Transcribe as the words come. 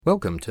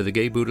Welcome to the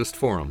Gay Buddhist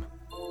Forum,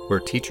 where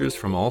teachers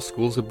from all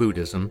schools of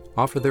Buddhism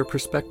offer their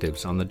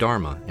perspectives on the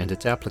Dharma and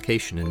its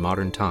application in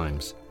modern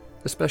times,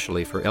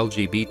 especially for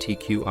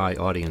LGBTQI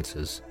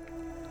audiences.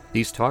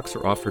 These talks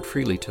are offered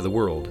freely to the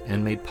world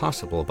and made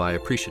possible by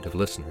appreciative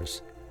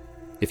listeners.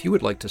 If you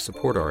would like to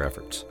support our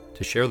efforts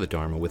to share the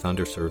Dharma with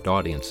underserved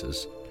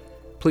audiences,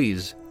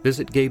 please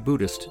visit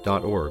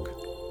gaybuddhist.org.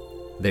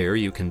 There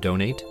you can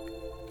donate,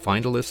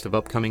 find a list of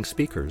upcoming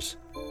speakers,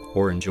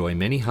 or enjoy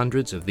many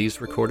hundreds of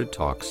these recorded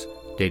talks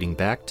dating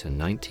back to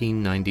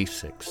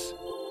 1996.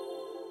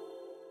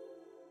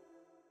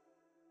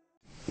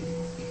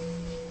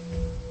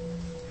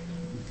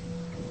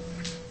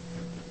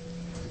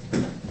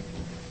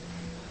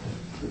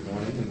 Good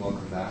morning and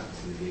welcome back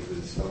to the Gay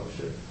Buddhist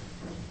Fellowship.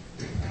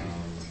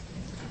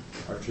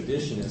 Our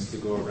tradition is to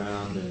go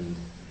around and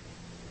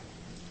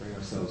bring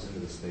ourselves into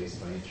the space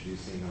by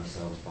introducing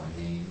ourselves by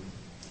name.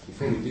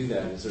 Before we do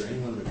that, is there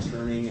anyone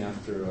returning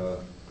after a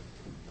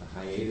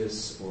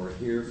hiatus or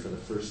here for the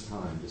first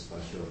time, just by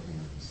show of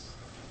hands?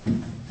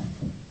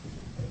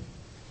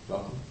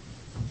 Welcome.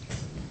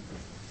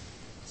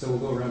 So we'll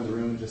go around the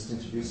room and just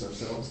introduce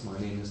ourselves. My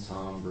name is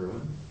Tom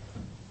Bruin.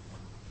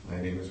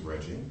 My name is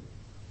Reggie.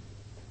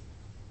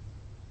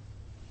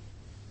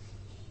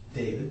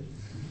 David.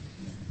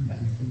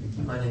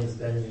 My name is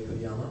Ben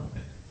Yokoyama.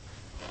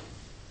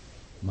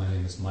 My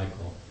name is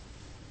Michael.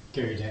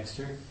 Gary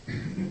Dexter.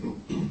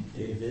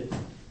 David.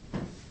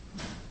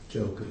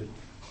 Joe Good.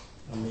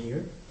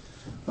 Amir.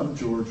 I'm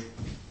George.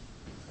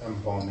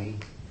 I'm Bonnie.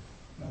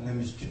 My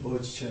name is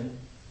George Chen.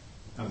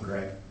 I'm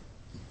Greg.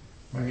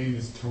 My name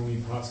is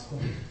Tony Pascal.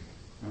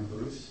 I'm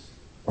Bruce.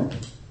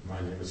 My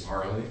name is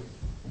Harley.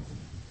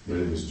 My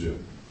name is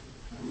Jim.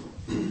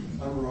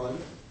 I'm Ron.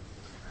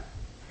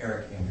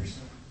 Eric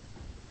Anderson.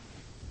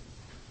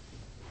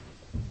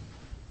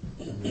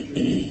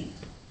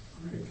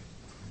 Greg.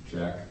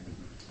 Jack.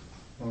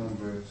 I'm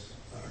Bruce.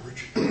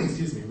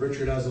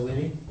 Richard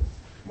Azzolini.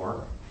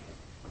 Mark.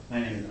 My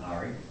name is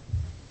Ari.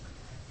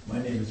 My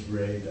name is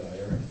Ray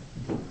Dyer.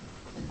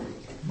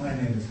 My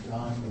name is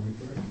Don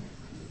Weaver.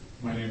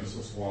 My name is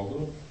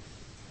Oswaldo.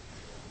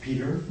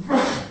 Peter.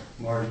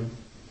 Marty.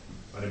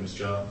 My name is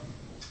John.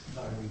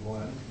 I'm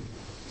Glenn.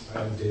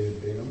 I'm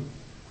David Bingham.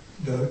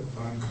 Doug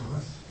Von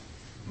Koss.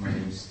 My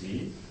name is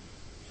Steve.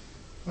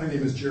 My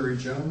name is Jerry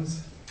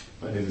Jones.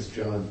 My name is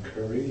John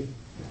Curry.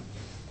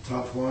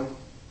 Top one.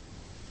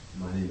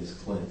 My name is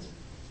Clint.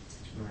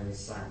 My name is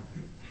Simon.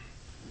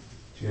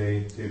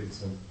 Jay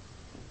Davidson.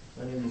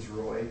 My name is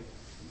Roy.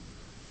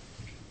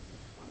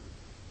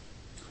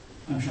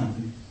 I'm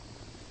Shanti.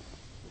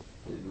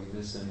 Did we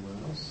miss anyone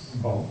else?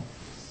 Paul.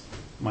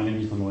 My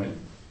name is Manuel.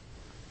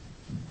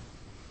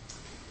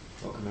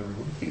 Welcome,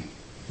 everyone.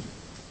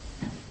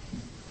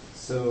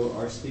 So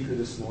our speaker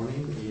this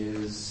morning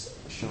is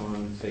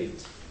Sean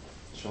Feit.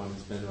 Sean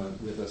has been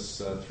with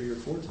us 3 or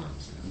 4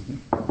 times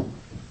now.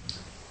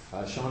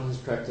 Sean has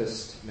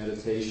practiced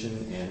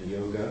meditation and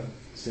yoga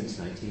since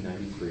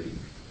 1993.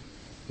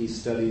 He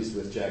studies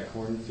with Jack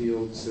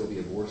Kornfield,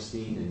 Sylvia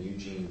Borstein, and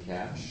Eugene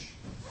Cash.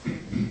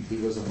 He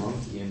was a monk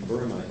in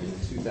Burma in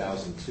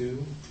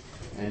 2002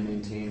 and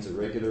maintains a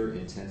regular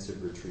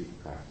intensive retreat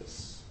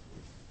practice.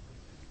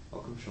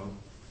 Welcome, Sean.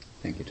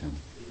 Thank you, Tom.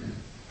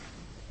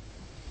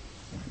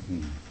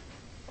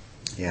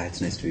 Yeah,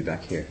 it's nice to be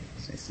back here.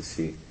 It's nice to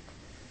see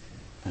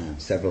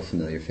several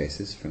familiar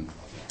faces from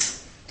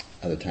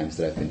other times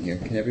that I've been here.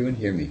 Can everyone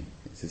hear me?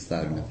 Is this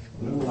loud enough?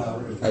 A little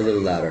louder. A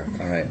little louder.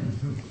 All right.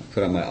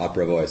 Put on my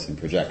opera voice and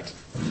project.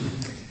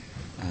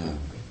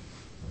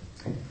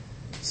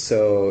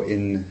 So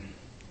in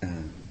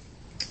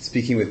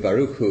speaking with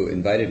Baruch, who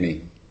invited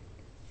me,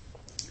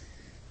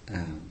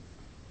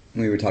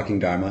 we were talking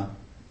Dharma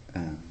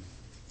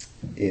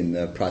in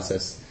the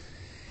process,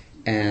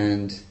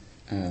 and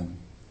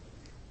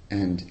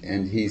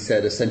he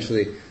said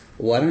essentially,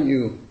 why don't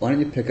you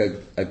pick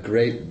a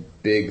great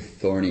big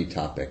thorny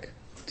topic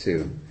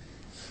to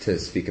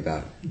speak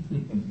about?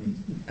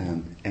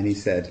 And he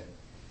said,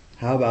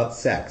 how about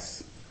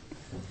sex?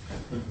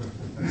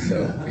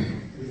 So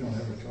We don't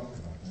ever talk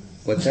about that.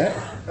 what's that?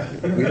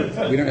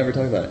 We don't ever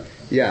talk about it.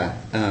 Yeah.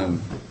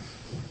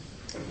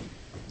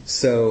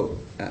 So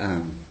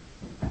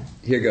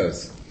here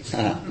goes.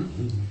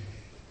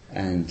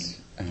 And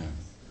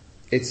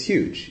it's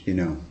huge,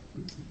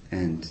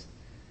 and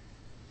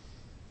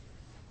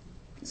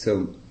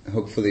so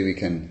hopefully we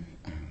can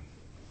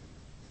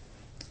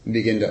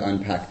begin to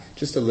unpack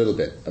just a little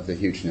bit of the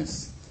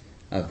hugeness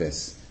of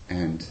this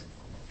and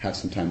have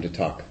some time to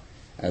talk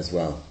as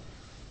well.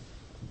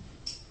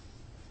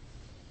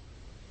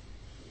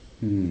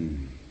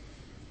 Maybe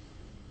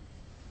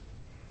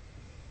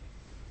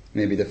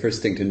the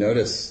first thing to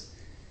notice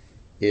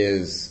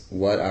is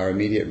what our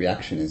immediate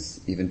reaction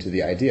is even to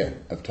the idea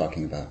of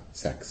talking about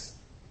sex.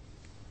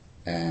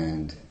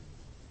 And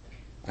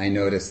I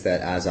notice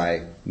that as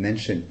I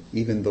mention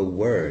even the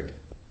word,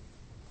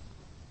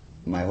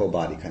 my whole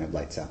body kind of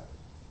lights up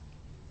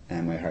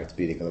and my heart's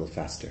beating a little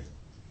faster.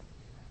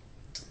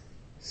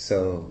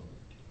 So,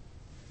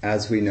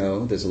 as we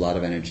know, there's a lot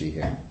of energy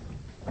here.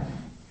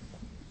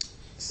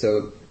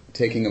 So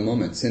taking a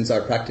moment, since our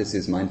practice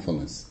is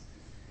mindfulness,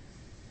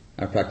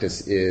 our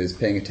practice is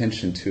paying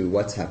attention to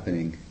what's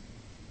happening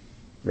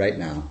right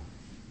now.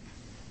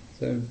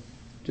 So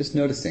just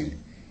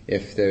noticing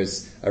if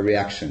there's a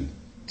reaction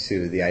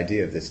to the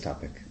idea of this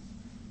topic,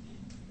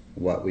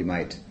 what we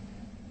might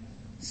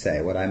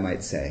say, what I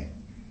might say.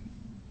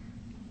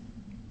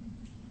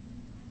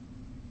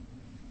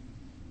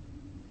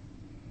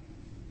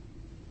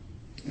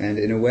 And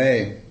in a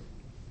way,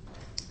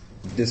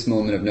 this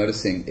moment of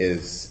noticing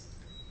is,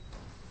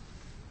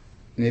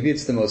 maybe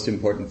it's the most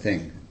important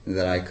thing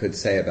that I could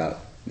say about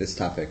this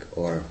topic,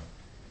 or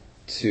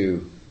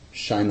to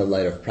shine the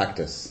light of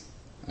practice,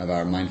 of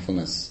our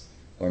mindfulness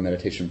or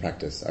meditation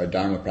practice, our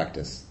Dharma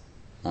practice,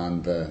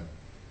 on the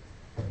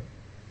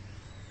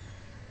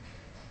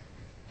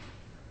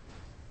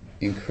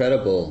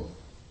incredible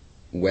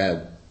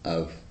web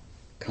of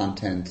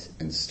content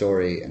and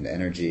story and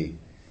energy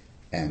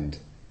and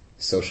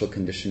social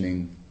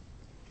conditioning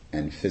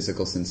and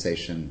physical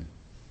sensation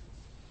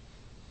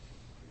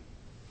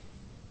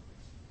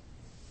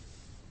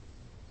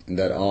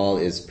that all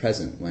is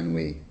present when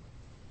we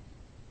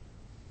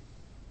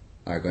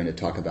are going to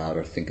talk about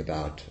or think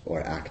about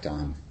or act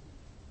on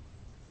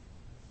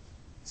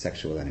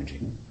sexual energy.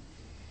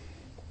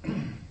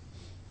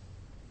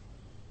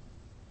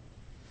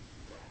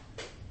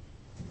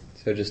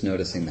 So just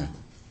noticing that,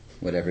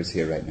 whatever's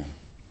here right now.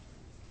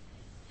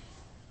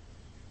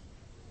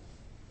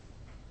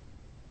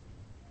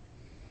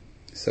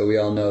 So we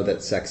all know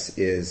that sex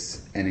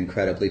is an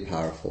incredibly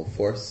powerful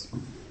force.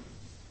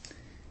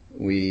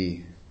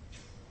 We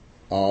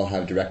all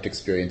have direct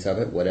experience of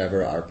it,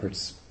 whatever our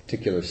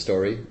particular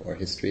story or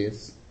history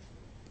is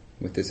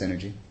with this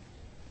energy.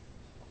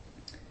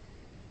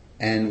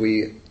 And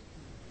we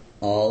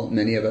all,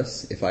 many of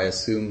us, if I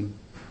assume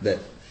that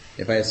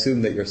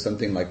you're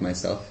something like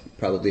myself,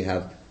 probably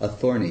have a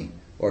thorny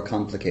or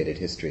complicated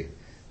history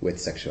with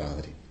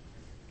sexuality,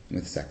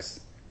 with sex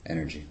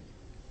energy.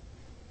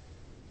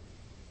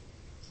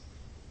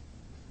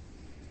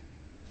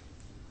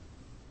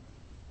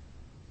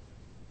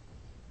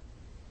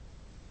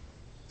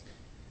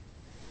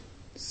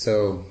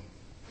 So,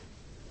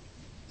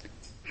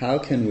 how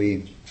can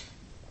we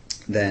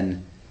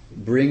then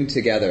bring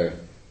together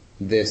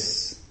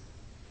this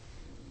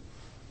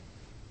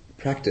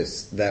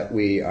practice that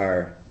we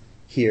are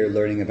here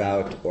learning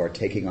about or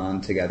taking on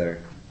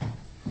together,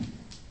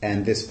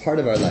 and this part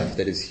of our life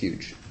that is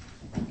huge?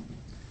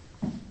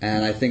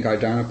 And I think our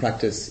Dharma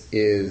practice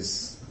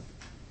is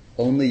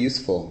only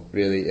useful,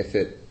 really, if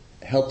it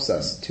helps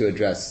us to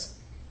address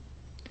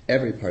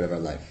every part of our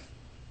life,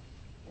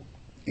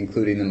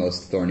 including the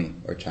most thorny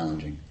or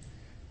challenging.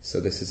 So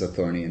this is a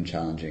thorny and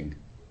challenging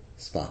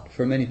spot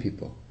for many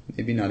people.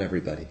 Maybe not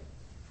everybody,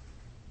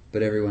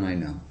 but everyone I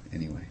know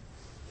anyway.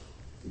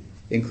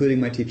 Including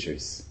my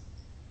teachers,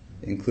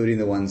 including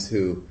the ones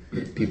who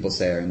people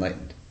say are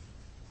enlightened.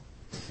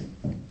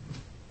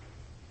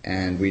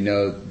 And we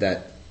know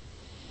that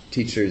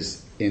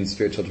teachers in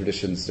spiritual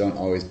traditions don't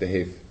always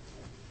behave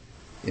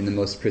in the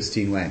most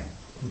pristine way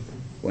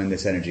when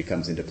this energy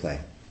comes into play.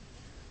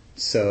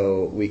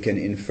 So we can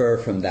infer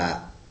from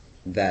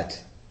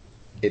that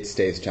it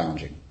stays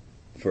challenging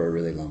for a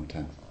really long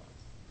time.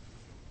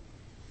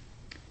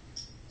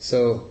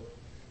 So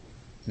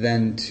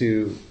then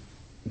to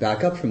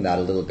back up from that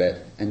a little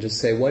bit and just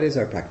say, what is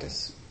our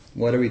practice?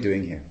 What are we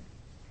doing here?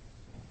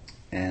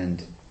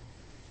 And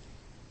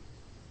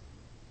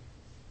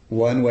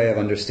one way of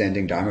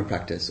understanding Dharma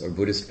practice or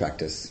Buddhist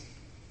practice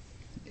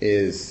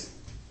is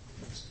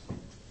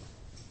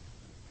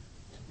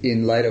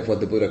in light of what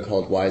the Buddha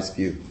called wise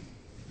view,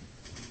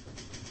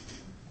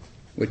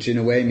 which in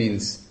a way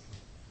means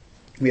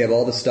we have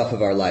all the stuff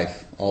of our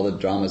life, all the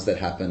dramas that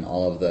happen,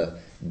 all of the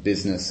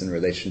business and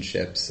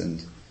relationships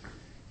and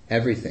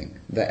everything,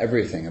 the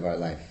everything of our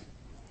life.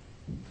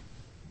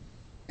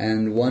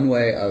 And one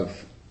way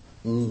of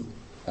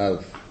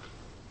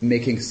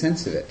making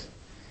sense of it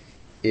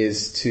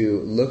is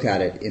to look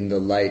at it in the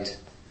light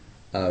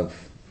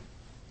of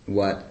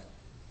what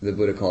the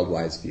Buddha called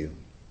wise view.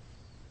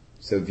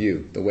 So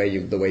view, the way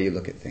you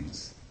look at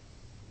things.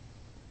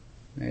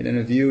 Right? And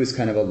a view is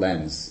kind of a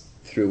lens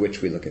through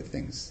which we look at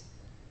things.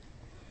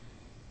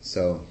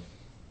 So,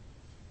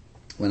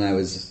 when I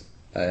was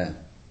a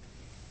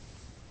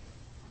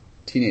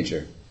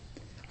teenager,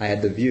 I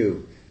had the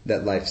view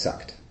that life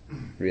sucked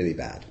really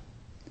bad,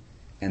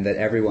 and that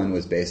everyone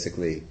was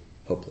basically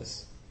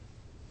hopeless.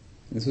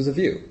 This was a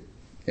view.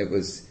 It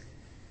was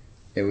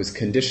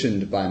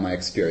conditioned by my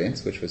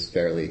experience, which was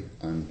fairly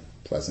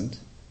unpleasant.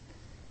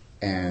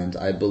 And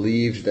I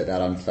believed that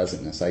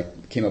unpleasantness, I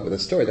came up with a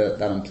story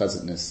that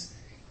unpleasantness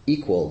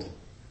equaled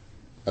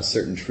a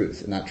certain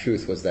truth, and that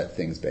truth was that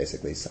things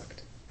basically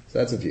sucked. So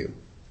that's a view.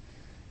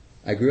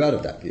 I grew out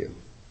of that view.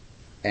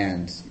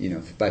 And,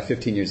 by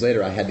 15 years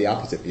later, I had the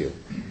opposite view,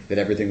 that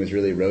everything was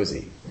really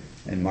rosy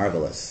and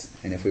marvelous.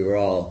 And if we were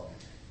all,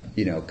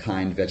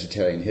 kind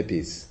vegetarian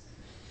hippies,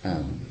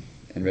 and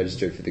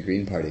registered for the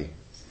Green Party,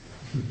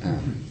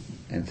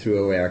 and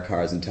threw away our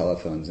cars and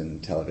telephones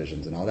and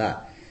televisions and all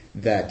that,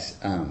 that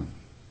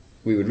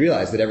we would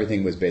realize that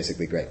everything was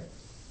basically great.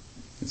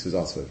 This was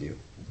also a view.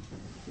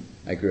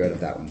 I grew out of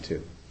that one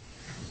too.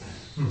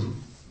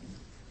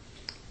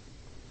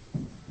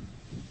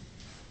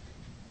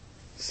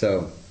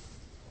 So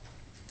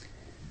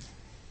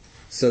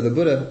the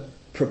Buddha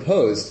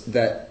proposed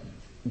that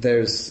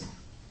there's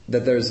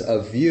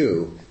a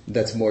view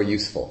that's more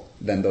useful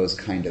than those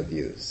kind of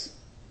views.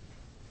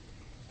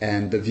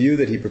 And the view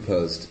that he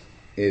proposed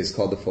is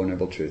called the Four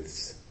Noble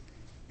Truths.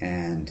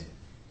 And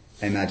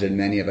I imagine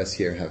many of us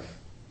here have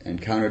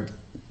encountered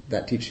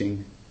that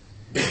teaching.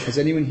 Has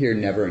anyone here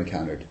never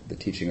encountered the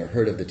teaching or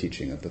heard of the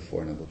teaching of the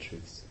Four Noble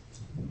Truths?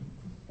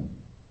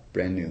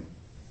 Brand new.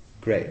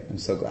 Great, I'm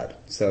so glad.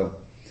 So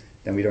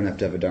then we don't have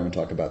to have a Dharma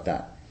talk about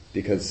that,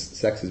 because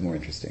sex is more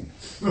interesting.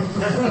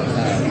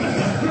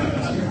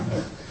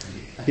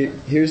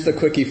 Here's the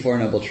quickie Four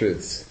Noble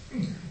Truths.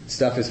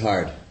 Stuff is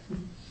hard.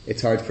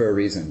 It's hard for a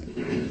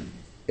reason.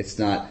 It's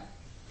not...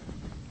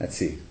 Let's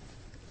see.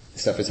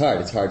 Stuff is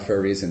hard. It's hard for a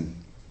reason.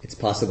 It's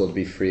possible to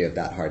be free of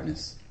that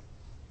hardness.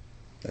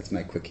 That's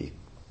my quickie.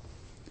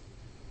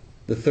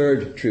 The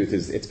third truth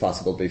is it's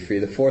possible to be free.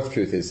 The fourth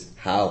truth is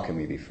how can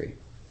we be free?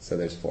 So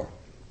there's four.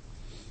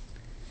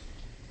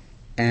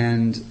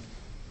 And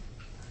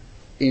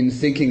in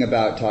thinking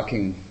about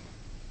talking,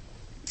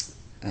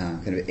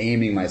 kind of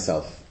aiming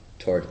myself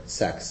toward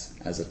sex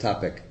as a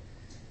topic,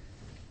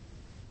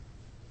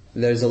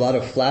 there's a lot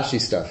of flashy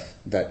stuff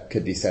that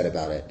could be said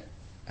about it.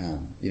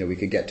 We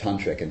could get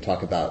tantric and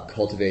talk about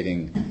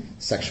cultivating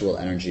sexual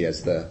energy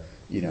as the,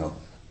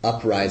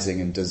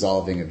 uprising and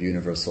dissolving of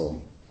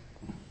universal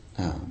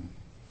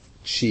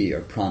chi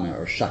or prana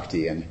or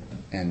shakti,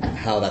 and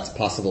how that's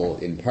possible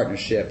in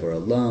partnership or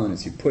alone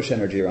as you push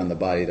energy around the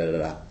body,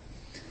 but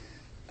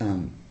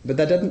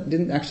that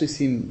didn't actually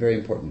seem very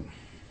important.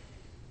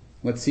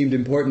 What seemed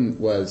important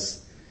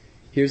was,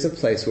 here's a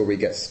place where we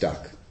get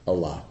stuck a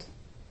lot.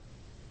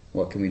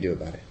 What can we do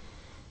about it?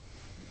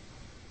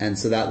 And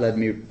so that led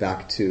me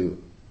back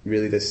to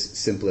really this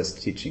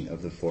simplest teaching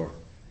of the Four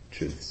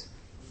Truths.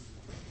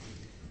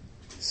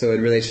 So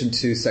in relation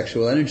to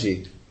sexual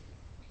energy,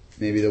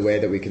 maybe the way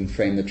that we can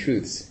frame the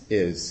truths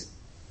is,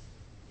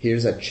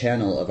 here's a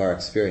channel of our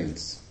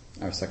experience,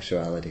 our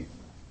sexuality,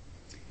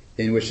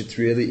 in which it's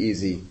really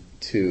easy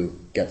to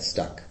get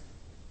stuck.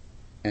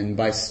 And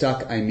by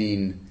stuck, I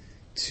mean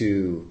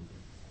to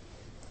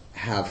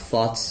have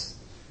thoughts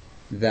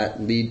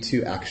that lead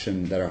to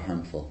action that are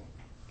harmful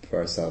for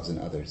ourselves and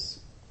others.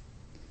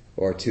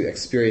 Or to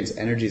experience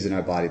energies in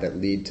our body that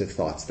lead to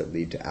thoughts, that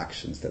lead to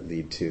actions, that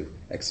lead to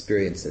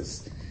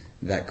experiences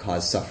that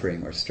cause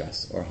suffering or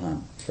stress or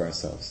harm for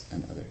ourselves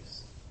and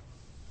others.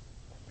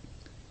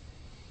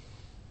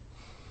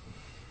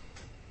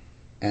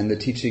 And the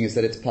teaching is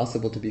that it's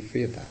possible to be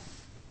free of that.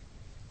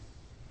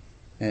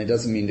 And it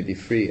doesn't mean to be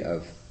free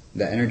of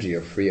the energy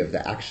or free of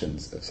the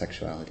actions of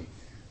sexuality,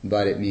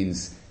 but it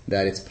means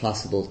that it's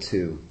possible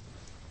to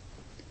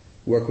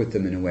work with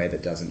them in a way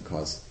that doesn't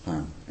cause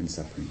harm and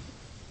suffering.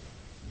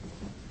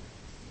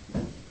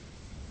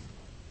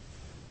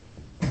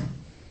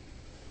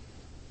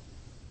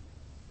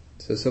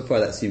 So far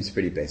that seems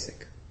pretty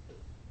basic.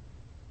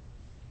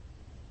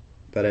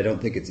 But I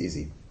don't think it's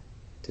easy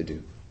to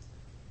do.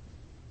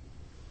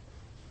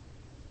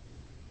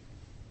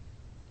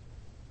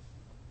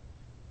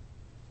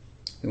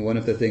 And one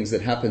of the things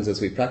that happens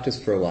as we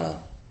practice for a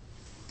while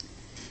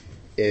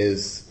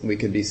is we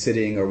can be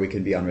sitting, or we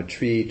can be on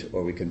retreat,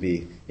 or we can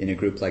be in a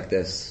group like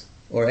this,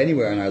 or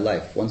anywhere in our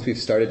life, once we've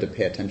started to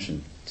pay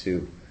attention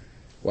to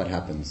what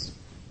happens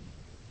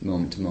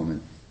moment to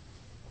moment.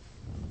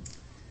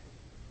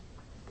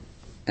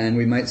 And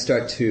we might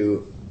start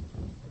to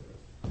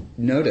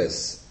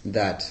notice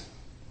that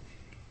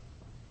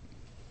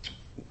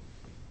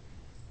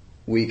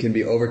we can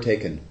be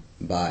overtaken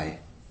by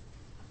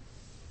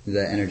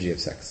the energy of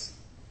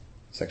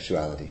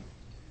sexuality.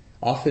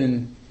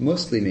 Often,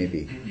 mostly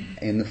maybe,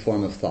 in the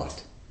form of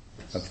thought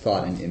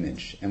and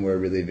image, and we're a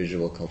really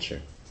visual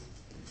culture.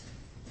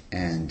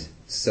 And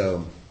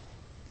so,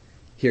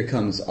 here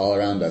comes all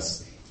around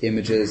us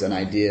images and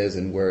ideas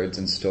and words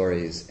and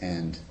stories,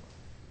 and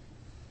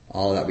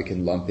all that we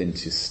can lump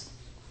into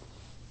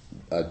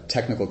a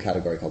technical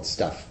category called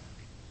stuff.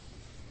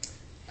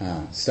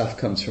 Stuff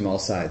comes from all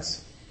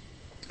sides,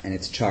 and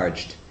it's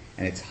charged,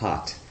 and it's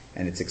hot,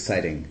 and it's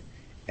exciting,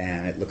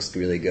 and it looks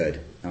really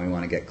good, and we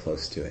want to get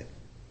close to it.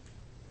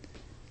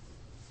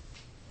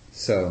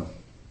 So,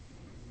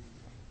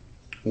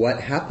 what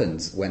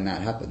happens when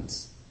that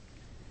happens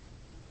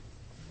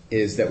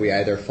is that we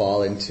either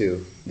fall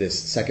into this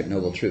second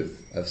noble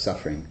truth of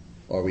suffering,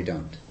 or we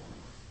don't.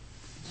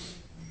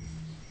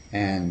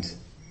 And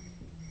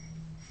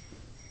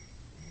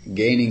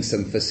gaining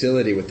some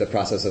facility with the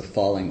process of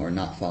falling or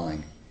not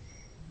falling,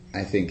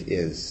 I think,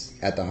 is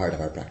at the heart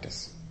of our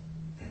practice.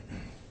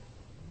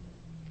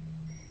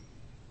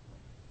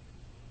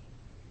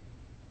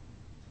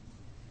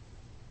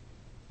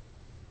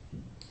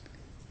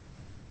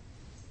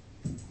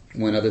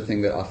 One other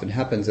thing that often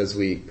happens as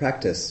we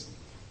practice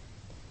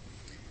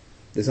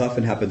This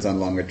often happens on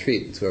long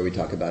retreats where we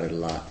talk about it a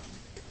lot.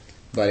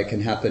 But it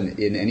can happen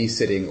in any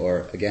sitting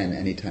or, again,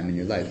 any time in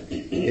your life.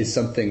 It's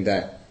something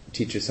that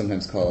teachers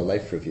sometimes call a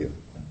life review.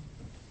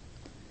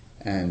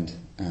 And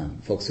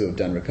folks who have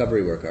done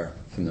recovery work are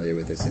familiar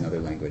with this in other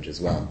language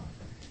as well.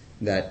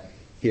 That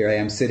here I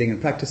am sitting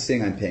and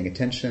practicing, I'm paying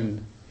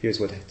attention, here's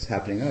what's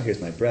happening, oh, here's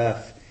my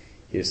breath,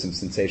 here's some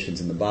sensations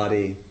in the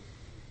body,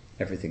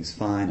 everything's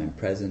fine, I'm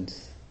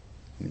present,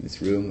 I'm in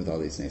this room with all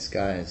these nice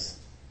guys,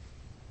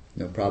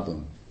 no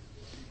problem.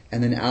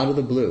 And then out of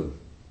the blue,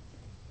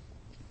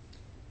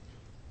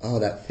 oh,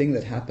 that thing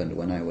that happened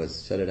when I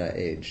was da-da-da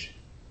age,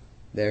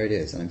 there it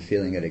is, and I'm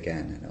feeling it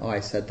again. And, oh,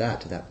 I said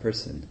that to that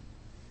person.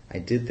 I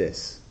did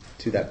this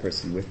to that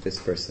person with this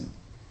person.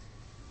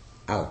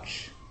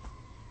 Ouch.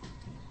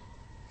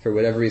 For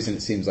whatever reason,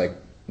 it seems like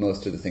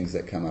most of the things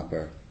that come up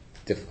are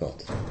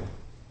difficult.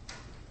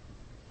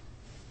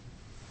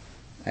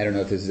 I don't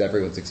know if this is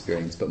everyone's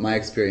experience, but my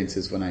experience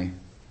is when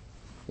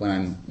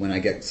I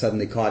get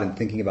suddenly caught in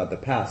thinking about the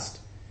past,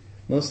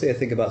 mostly I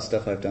think about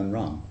stuff I've done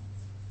wrong.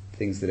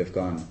 Things that have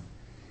gone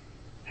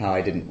how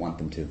I didn't want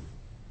them to.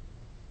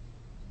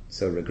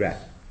 So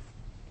regret.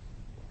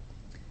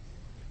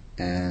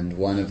 And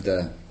one of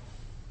the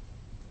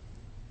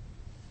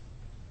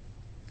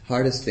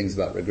hardest things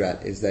about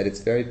regret is that it's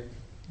very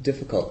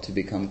difficult to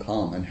become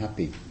calm and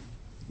happy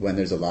when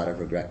there's a lot of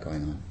regret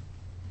going on.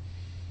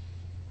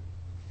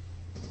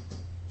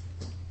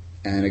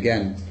 And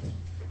again,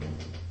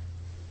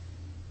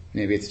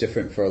 maybe it's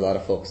different for a lot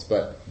of folks,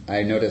 but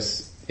I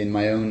notice in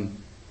my own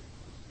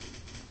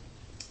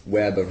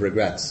web of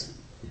regrets,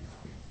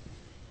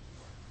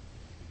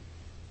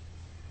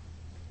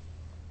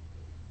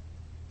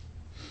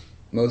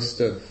 most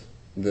of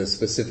the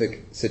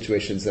specific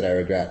situations that I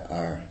regret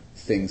are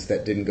things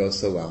that didn't go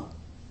so well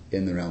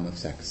in the realm of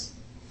sex.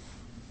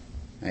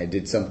 I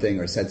did something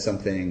or said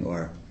something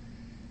or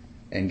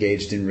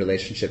engaged in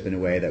relationship in a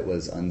way that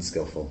was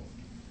unskillful,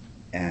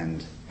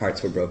 and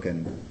hearts were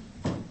broken,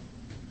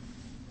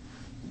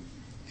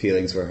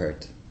 feelings were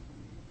hurt.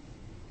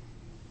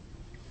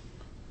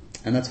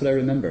 And that's what I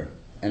remember.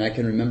 And I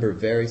can remember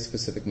very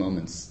specific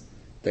moments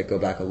that go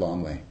back a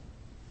long way.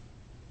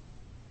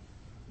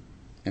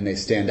 And they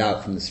stand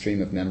out from the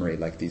stream of memory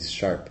like these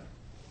sharp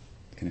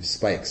kind of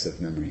spikes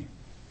of memory.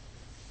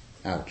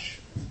 Ouch.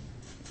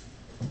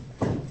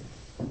 And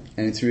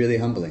it's really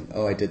humbling.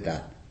 Oh, I did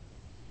that.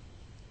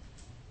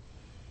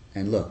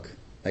 And look,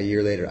 a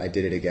year later I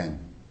did it again.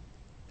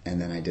 And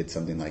then I did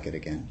something like it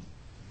again.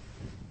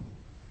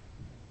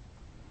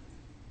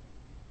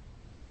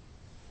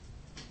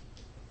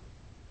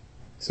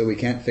 So we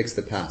can't fix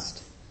the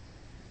past.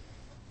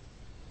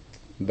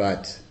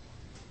 But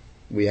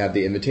we have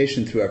the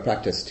invitation through our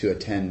practice to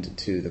attend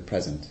to the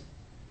present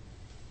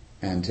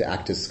and to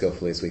act as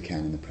skillfully as we can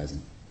in the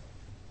present.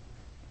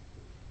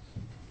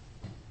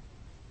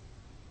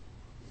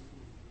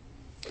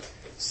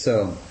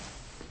 So,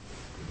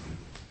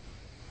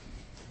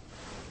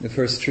 the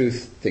first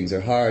truth, things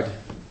are hard.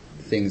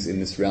 Things in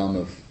this realm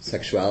of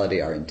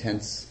sexuality are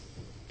intense,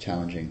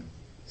 challenging,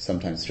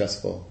 sometimes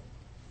stressful.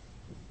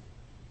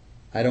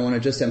 I don't want to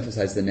just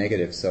emphasize the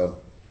negative, so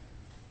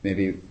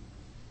maybe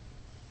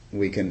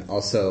we can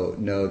also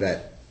know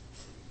that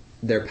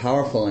they're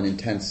powerful and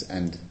intense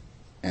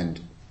and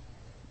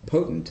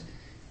potent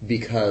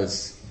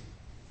because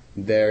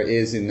there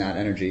is in that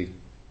energy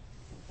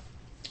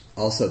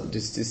also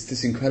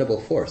this incredible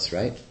force,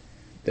 right?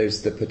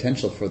 There's the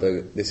potential for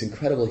this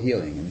incredible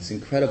healing and this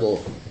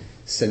incredible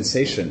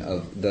sensation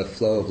of the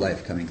flow of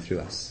life coming through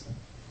us.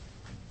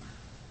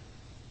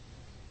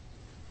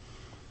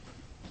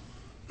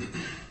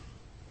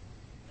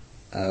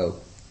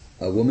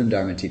 A woman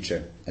Dharma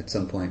teacher at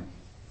some point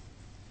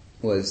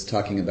was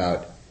talking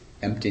about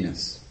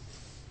emptiness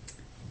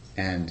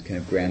and kind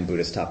of grand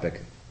Buddhist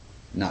topic.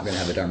 Not going to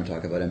have a Dharma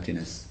talk about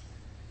emptiness.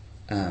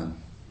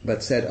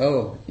 But said,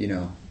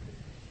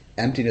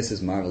 emptiness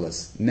is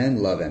marvelous.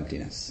 Men love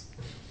emptiness,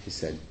 he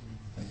said.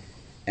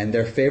 And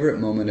their favorite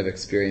moment of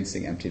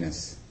experiencing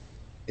emptiness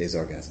is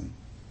orgasm.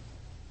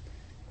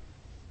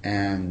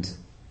 And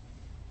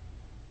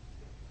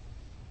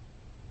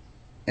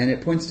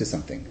it points to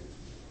something.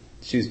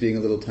 She was being a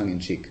little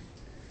tongue-in-cheek.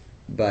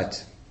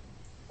 But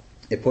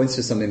it points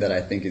to something that I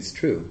think is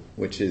true,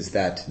 which is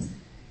that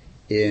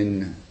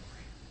in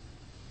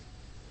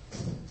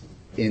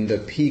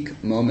the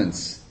peak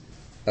moments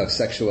of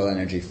sexual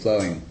energy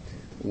flowing,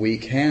 we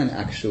can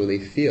actually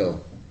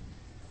feel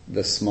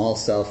the small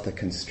self, the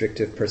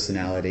constrictive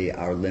personality,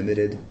 our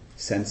limited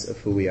sense of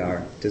who we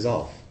are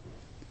dissolve.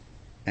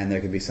 And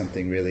there can be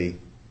something really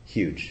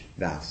huge,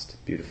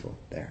 vast, beautiful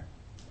there.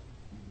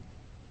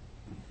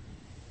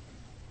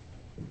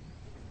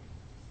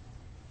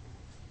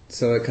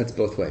 So it cuts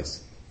both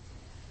ways,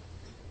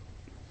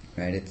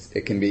 right?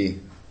 It can be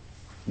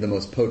the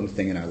most potent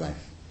thing in our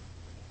life,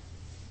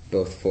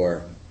 both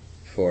for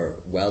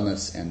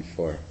wellness and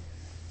for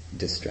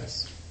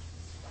distress.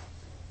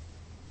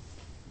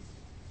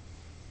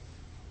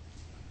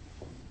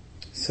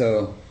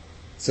 So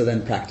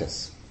then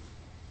practice.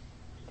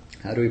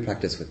 How do we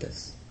practice with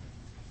this?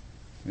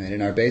 Right?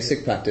 And our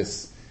basic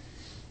practice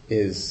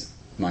is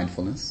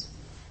mindfulness.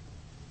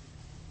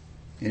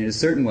 And in a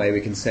certain way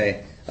we can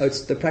say,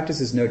 the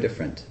practice is no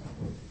different.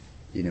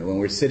 When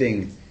we're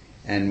sitting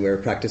and we're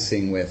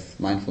practicing with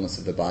mindfulness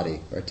of the body,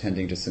 or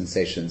attending to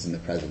sensations in the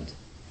present,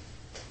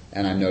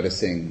 and I'm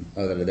noticing,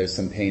 that there's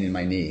some pain in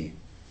my knee,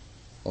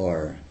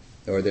 or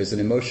there's an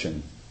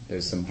emotion,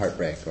 there's some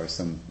heartbreak or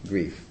some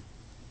grief.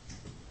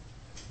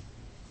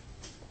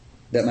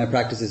 That my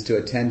practice is to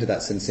attend to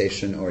that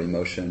sensation or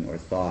emotion or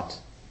thought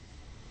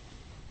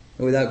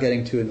without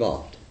getting too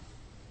involved.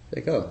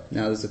 Like, now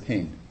there's a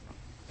pain,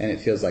 and it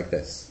feels like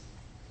this.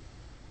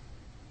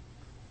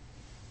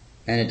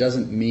 And it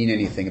doesn't mean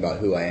anything about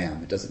who I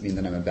am. It doesn't mean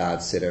that I'm a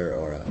bad sitter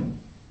or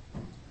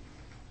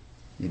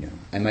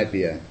I might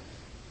be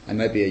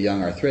a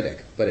young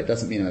arthritic, but it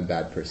doesn't mean I'm a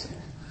bad person.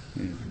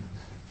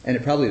 And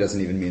it probably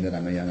doesn't even mean that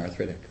I'm a young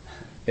arthritic.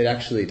 It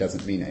actually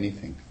doesn't mean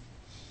anything.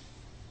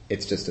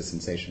 It's just a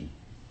sensation.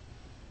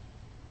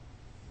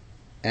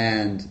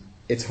 And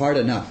it's hard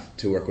enough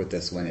to work with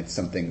this when it's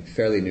something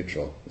fairly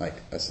neutral, like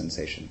a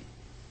sensation.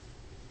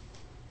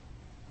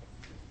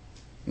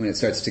 When it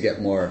starts to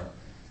get more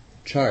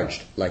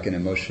charged, like an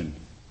emotion,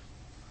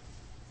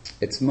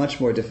 it's much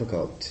more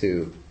difficult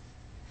to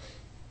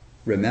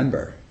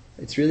remember.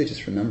 It's really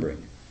just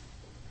remembering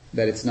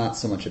that it's not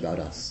so much about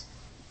us.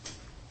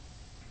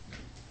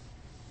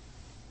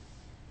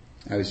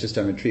 I was just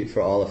on retreat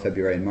for all of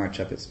February and March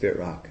up at Spirit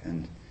Rock,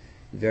 and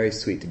very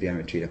sweet to be on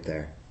retreat up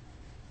there.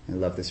 I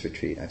love this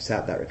retreat. I've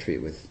sat that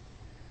retreat with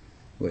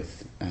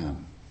a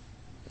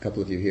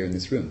couple of you here in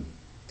this room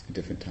at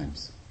different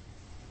times.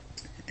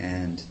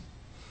 And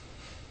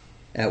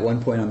at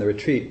one point on the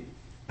retreat,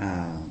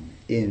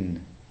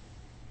 in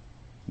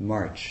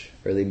March,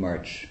 early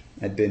March,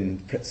 I'd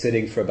been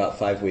sitting for about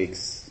 5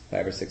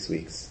 or 6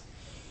 weeks.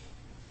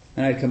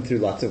 And I'd come through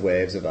lots of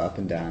waves of up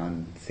and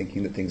down,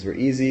 thinking that things were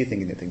easy,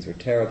 thinking that things were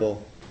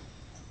terrible.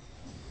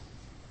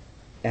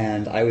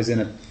 And I was in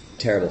a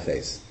terrible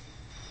phase.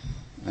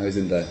 I was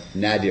in the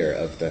nadir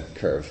of the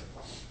curve,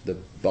 the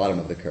bottom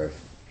of the curve.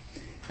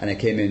 And I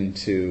came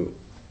into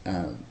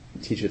a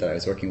teacher that I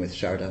was working with,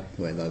 Sharda,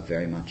 who I love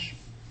very much.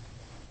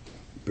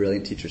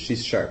 Brilliant teacher.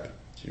 She's sharp.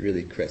 She's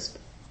really crisp.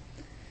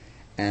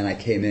 And I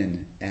came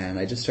in and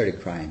I just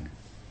started crying.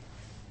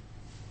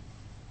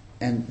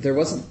 And there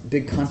wasn't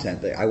big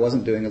content. I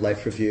wasn't doing a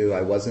life review.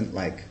 I wasn't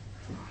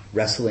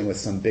wrestling with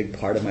some big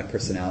part of my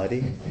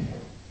personality.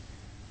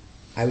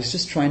 I was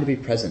just trying to be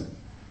present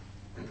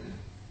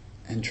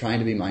and trying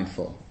to be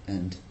mindful.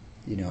 And,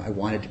 I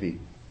wanted to be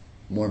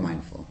more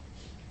mindful.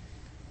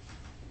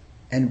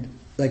 And,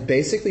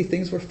 basically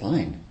things were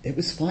fine. It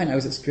was fine. I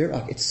was at Spirit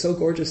Rock. It's so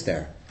gorgeous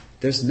there.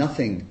 There's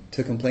nothing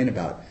to complain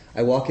about.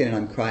 I walk in and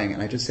I'm crying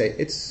and I just say,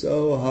 it's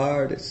so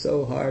hard,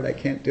 I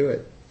can't do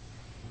it.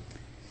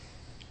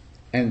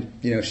 And,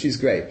 she's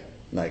great.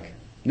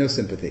 No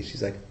sympathy.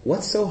 She's like,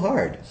 what's so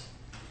hard?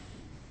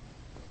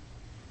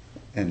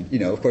 And,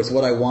 of course,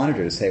 what I wanted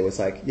her to say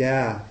was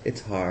yeah,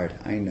 it's hard.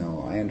 I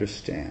know. I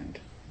understand.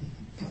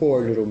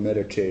 Poor little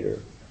meditator.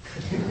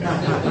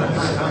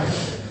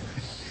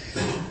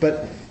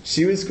 But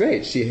she was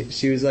great.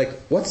 She was like,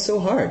 what's so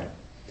hard?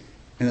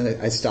 And then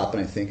I stop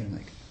and I think, and I'm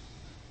like,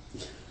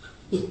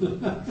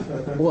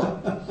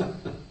 well,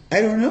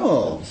 I don't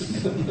know.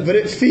 But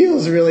it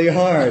feels really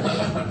hard.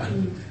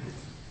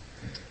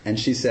 And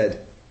she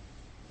said,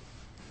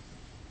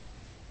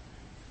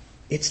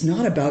 it's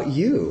not about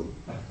you.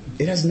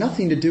 It has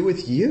nothing to do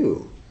with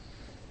you.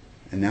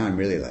 And now I'm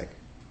really like,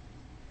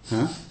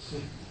 huh?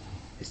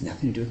 It's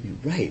nothing to do with me.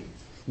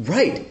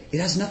 Right. It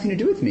has nothing to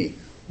do with me.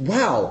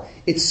 Wow.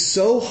 It's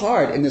so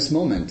hard in this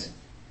moment.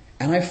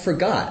 And I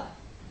forgot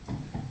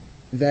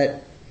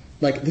that,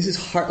 this is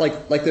hard,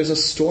 like there's a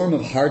storm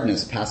of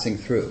hardness passing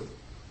through.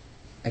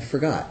 I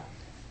forgot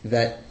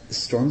that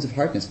storms of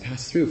hardness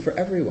pass through for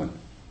everyone.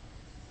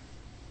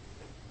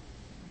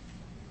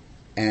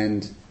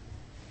 And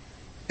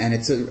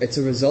it's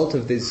a result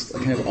of this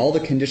kind of all the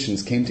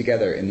conditions came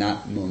together in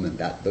that moment,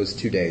 those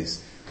 2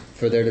 days,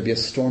 for there to be a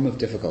storm of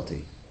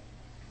difficulty.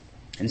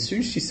 And as soon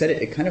as she said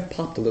it, it kind of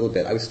popped a little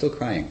bit. I was still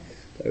crying.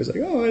 But I was like,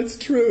 oh, it's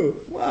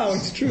true. Wow,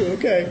 it's true.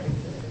 Okay.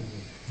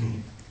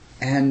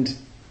 And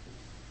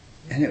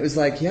it was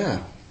like,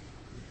 yeah,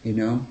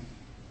 an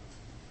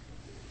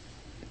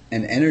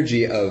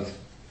energy of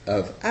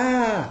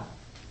kind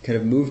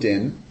of moved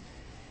in,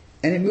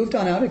 and it moved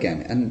on out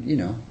again.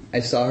 And, I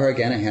saw her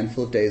again a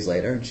handful of days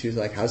later, and she was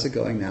like, how's it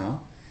going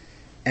now?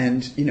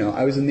 And,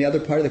 I was in the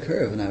other part of the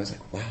curve, and I was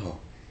like, wow,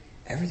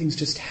 everything's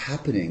just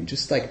happening,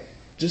 just like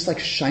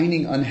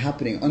shining,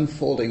 unhappening,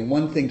 unfolding,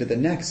 one thing to the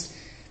next.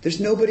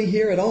 There's nobody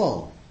here at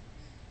all.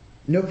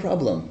 No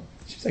problem.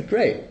 She's like,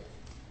 great.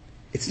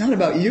 It's not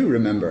about you,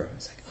 remember? I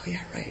was like, oh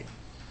yeah, right.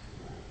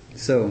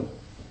 So,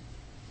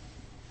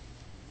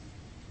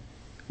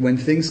 when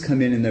things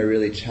come in and they're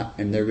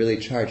really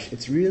charged,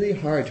 it's really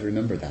hard to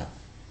remember that.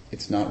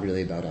 It's not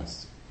really about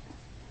us.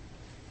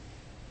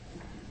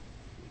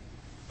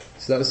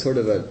 So that was sort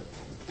of a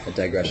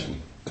digression,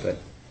 but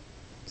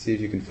see if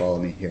you can follow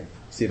me here.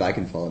 See if I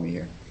can follow me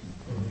here.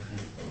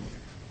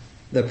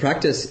 The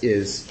practice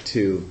is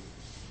to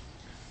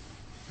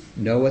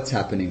know what's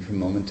happening from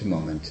moment to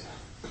moment,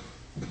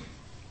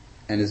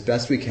 and as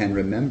best we can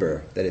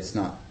remember that it's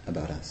not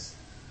about us.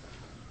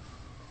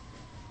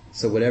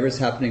 So whatever's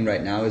happening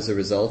right now is a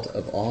result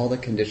of all the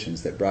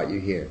conditions that brought you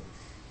here.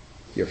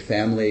 Your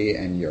family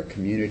and your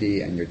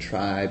community and your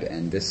tribe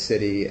and this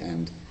city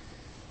and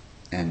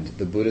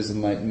the Buddha's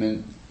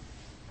enlightenment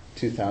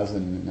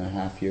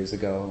 2,500 years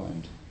ago,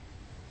 and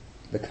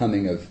the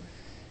coming of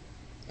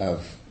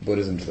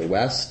Buddhism to the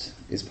West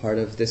is part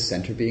of this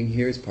center being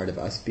here, is part of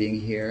us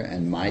being here,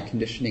 and my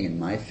conditioning and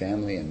my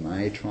family and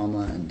my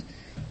trauma and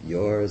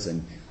yours,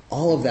 and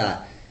all of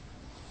that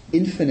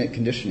infinite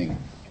conditioning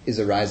is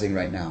arising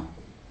right now.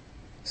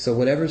 So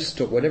whatever's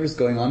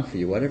going on for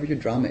you, whatever your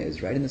drama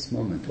is right in this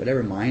moment,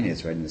 whatever mine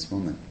is right in this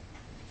moment,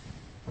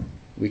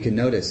 we can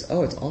notice,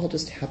 oh, it's all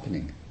just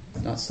happening.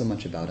 It's not so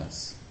much about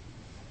us.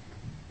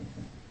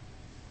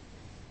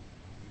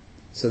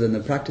 So then the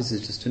practice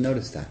is just to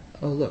notice that.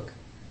 Oh, look,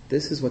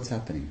 this is what's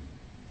happening.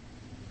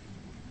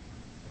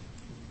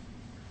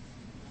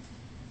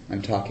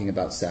 I'm talking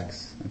about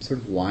sex. I'm sort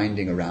of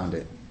winding around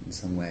it in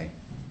some way.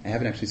 I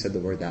haven't actually said the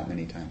word that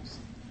many times.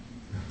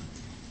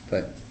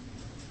 But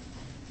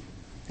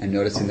I'm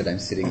noticing that I'm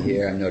sitting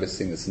here. I'm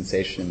noticing the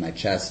sensation in my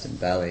chest and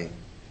belly,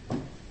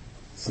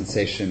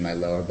 sensation in my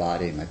lower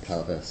body, my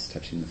pelvis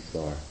touching the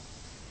floor.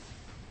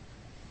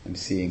 I'm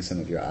seeing some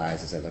of your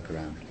eyes as I look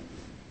around.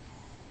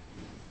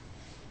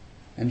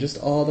 And just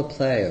all the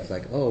play of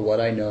like, oh, what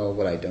I know,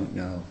 what I don't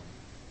know,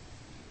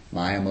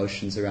 my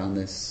emotions around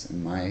this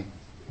and my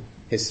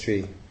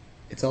history,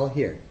 it's all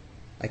here.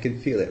 I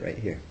can feel it right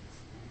here.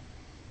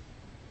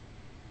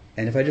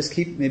 And if I just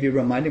keep maybe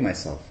reminding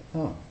myself,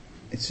 oh,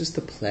 it's just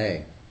the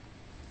play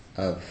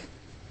of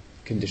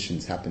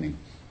conditions happening.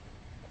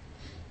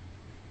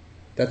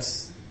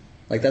 That's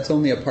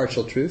only a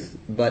partial truth,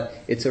 but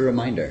it's a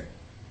reminder.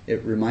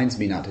 It reminds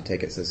me not to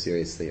take it so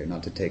seriously or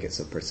not to take it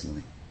so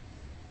personally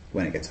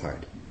when it gets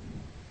hard.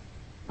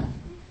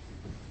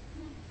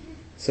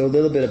 So a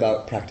little bit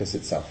about practice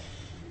itself.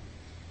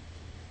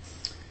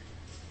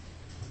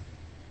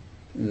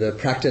 The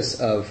practice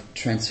of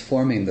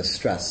transforming the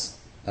stress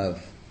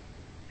of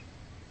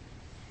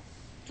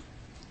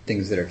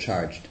things that are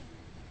charged.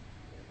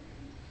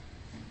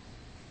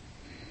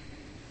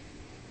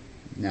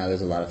 Now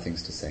there's a lot of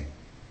things to say,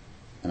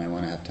 and I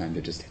want to have time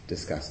to just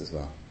discuss as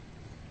well.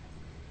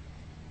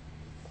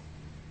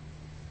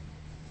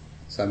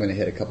 So I'm going to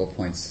hit a couple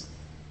points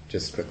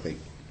just quickly.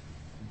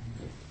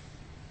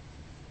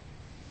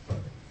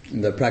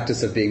 The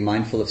practice of being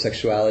mindful of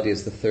sexuality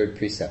is the third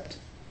precept.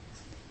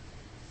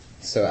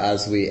 So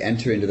as we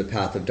enter into the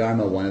path of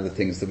Dharma, one of the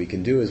things that we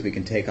can do is we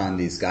can take on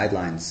these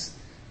guidelines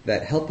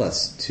that help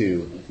us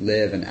to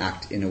live and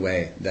act in a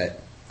way that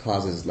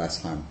causes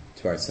less harm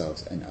to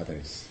ourselves and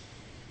others.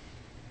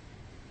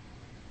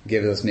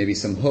 Give us maybe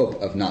some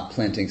hope of not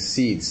planting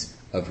seeds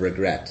of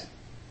regret.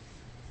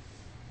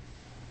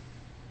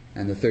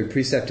 And the third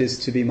precept is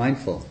to be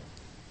mindful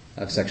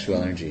of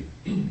sexual energy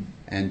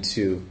and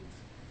to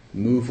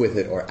move with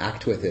it or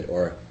act with it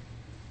or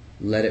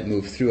let it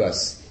move through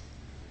us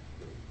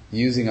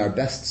using our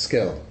best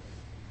skill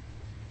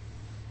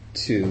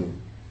to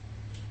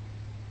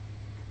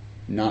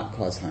not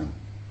cause harm.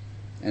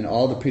 And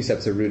all the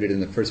precepts are rooted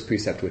in the first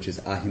precept, which is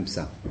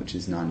ahimsa, which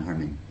is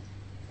non-harming.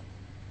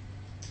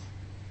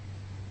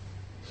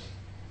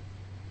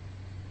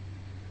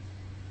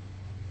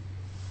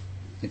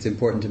 It's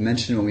important to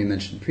mention when we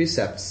mention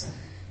precepts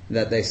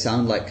that they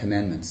sound like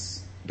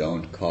commandments.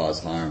 Don't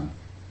cause harm.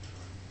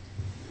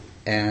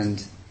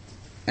 And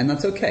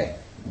that's okay.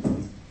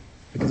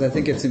 Because I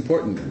think it's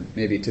important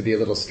maybe to be a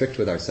little strict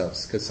with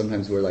ourselves, because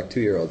sometimes we're like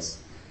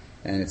 2-year-olds,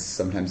 and it's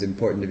sometimes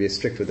important to be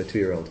strict with a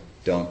 2-year-old.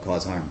 Don't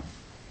cause harm.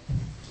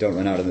 Don't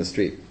run out in the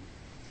street.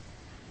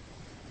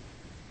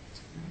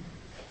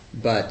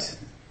 But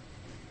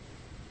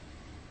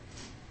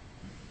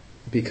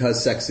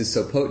because sex is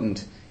so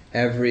potent,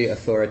 every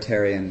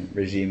authoritarian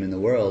regime in the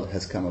world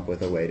has come up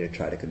with a way to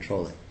try to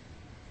control it.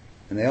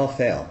 And they all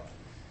fail,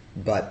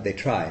 but they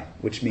try,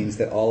 which means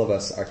that all of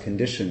us are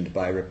conditioned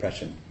by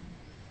repression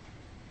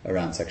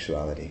around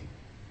sexuality.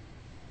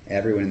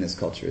 Everyone in this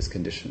culture is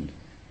conditioned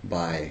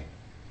by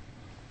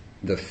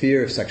the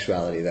fear of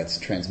sexuality that's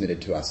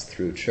transmitted to us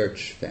through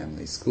church,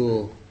 family,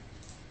 school,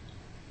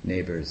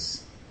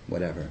 neighbors,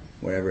 whatever,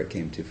 wherever it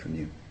came to from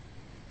you.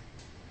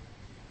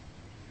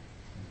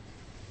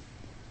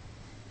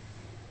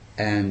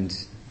 And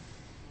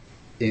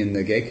in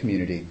the gay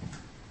community,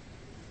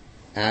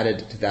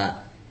 added to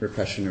that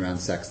repression around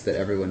sex that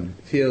everyone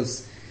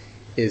feels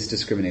is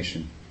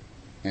discrimination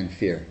and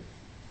fear.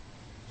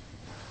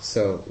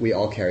 So we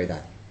all carry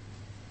that.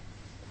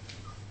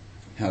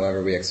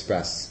 However we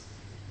express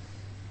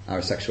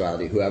our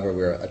sexuality, whoever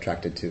we're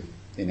attracted to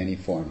in any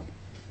form.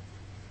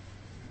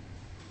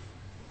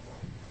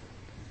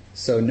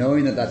 So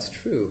knowing that that's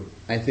true,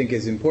 I think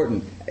is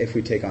important if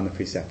we take on the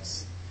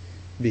precepts.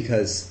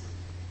 Because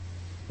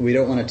we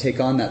don't want to take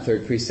on that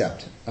third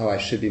precept. Oh, I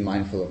should be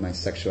mindful of my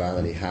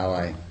sexuality, how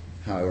I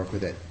work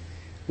with it.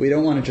 we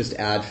don't want to just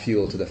add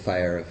fuel to the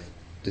fire of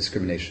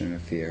discrimination or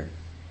fear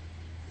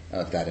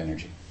of that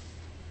energy.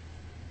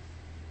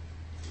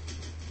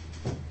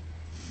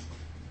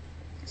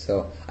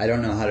 So I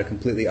don't know how to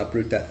completely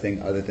uproot that thing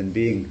other than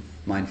being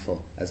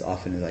mindful as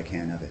often as I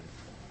can of it.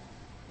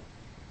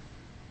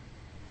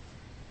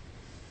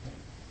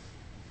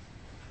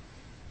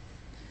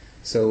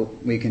 So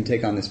we can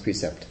take on this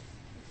precept.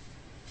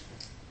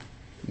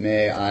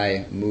 May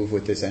I move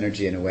with this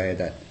energy in a way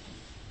that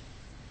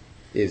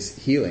is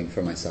healing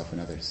for myself and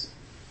others.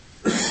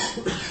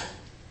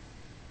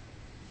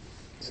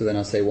 So then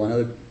I'll say one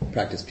other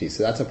practice piece.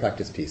 So that's a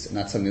practice piece, and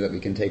that's something that we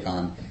can take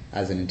on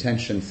as an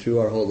intention through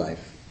our whole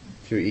life,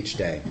 through each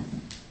day.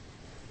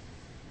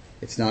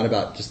 It's not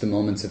about just the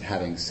moments of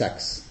having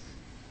sex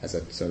as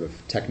a sort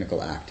of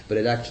technical act, but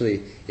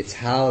it's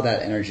how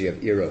that energy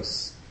of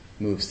eros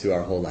moves through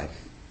our whole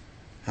life.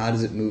 How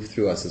does it move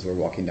through us as we're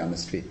walking down the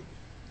street,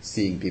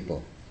 seeing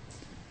people?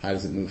 How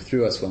does it move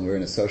through us when we're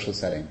in a social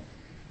setting,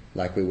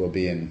 like we will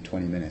be in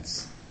 20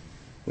 minutes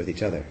with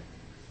each other?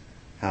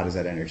 How does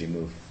that energy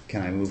move?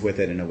 Can I move with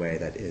it in a way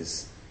that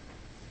is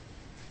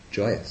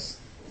joyous,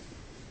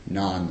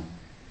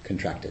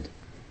 non-contracted,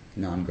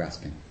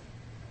 non-grasping?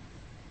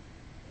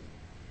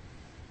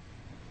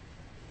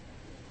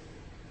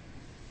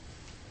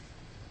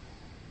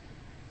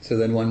 So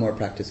then one more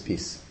practice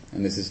piece,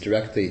 and this is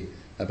directly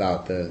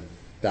about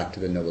back to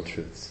the Noble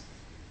Truths.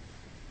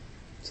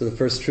 So the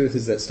first truth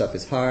is that stuff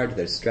is hard,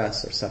 there's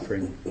stress or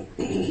suffering.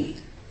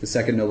 The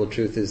second Noble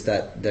Truth is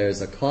that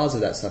there's a cause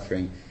of that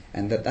suffering,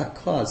 and that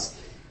cause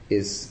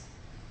is,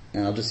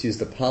 and I'll just use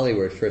the Pali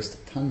word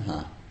first,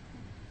 tanha.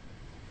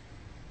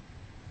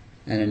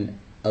 And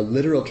a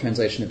literal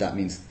translation of that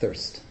means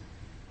thirst.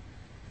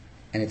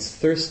 And it's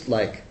thirst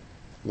like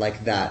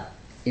that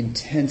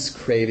intense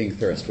craving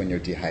thirst when you're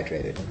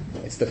dehydrated.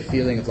 It's the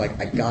feeling of like,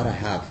 I gotta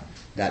have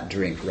that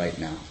drink right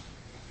now.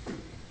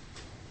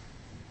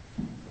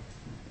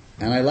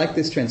 And I like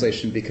this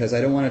translation because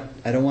I don't want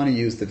to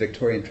use the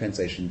Victorian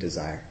translation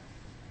desire.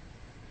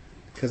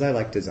 Because I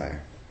like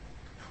desire.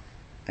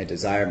 I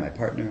desire my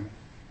partner.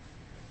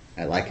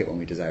 I like it when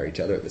we desire each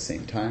other at the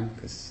same time,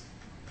 because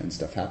then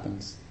stuff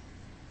happens.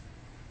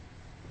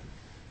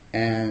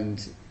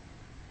 And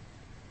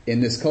in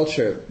this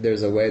culture,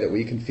 there's a way that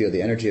we can feel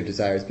the energy of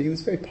desire as being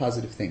this very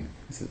positive thing.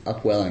 This is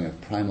upwelling of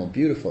primal,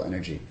 beautiful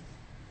energy.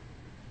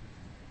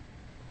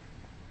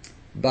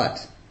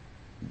 But,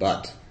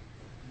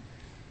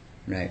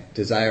 right,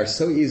 desire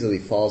so easily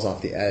falls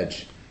off the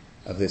edge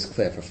of this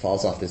cliff, or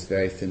falls off this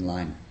very thin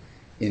line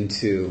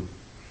into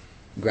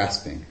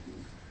grasping.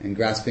 And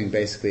grasping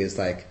basically is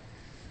like,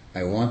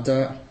 I want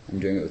that, I'm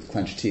doing it with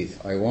clenched teeth.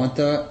 I want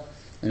that,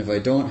 and if I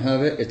don't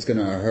have it, it's going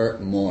to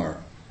hurt more.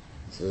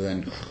 So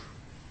then,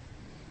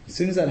 as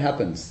soon as that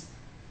happens,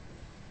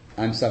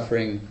 I'm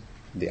suffering,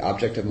 the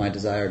object of my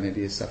desire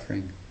maybe is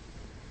suffering.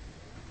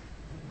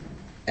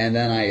 And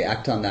then I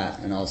act on that,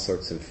 and all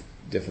sorts of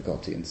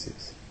difficulty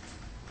ensues.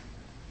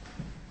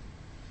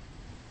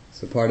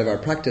 So part of our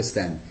practice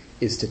then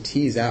is to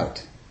tease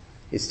out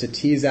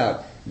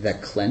the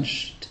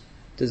clenched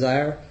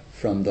desire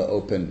from the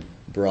open,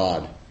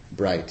 broad,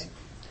 bright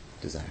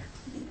desire.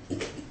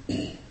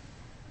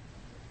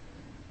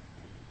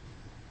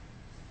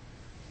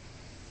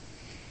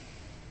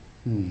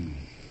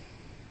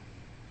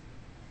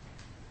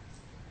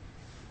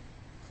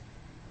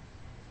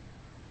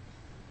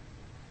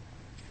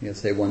 I'll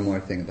say one more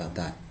thing about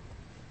that.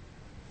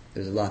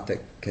 There's a lot that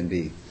can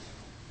be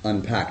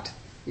unpacked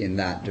in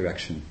that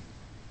direction.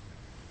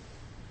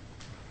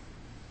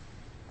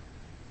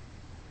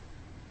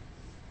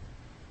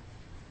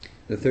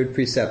 The third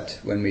precept,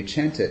 when we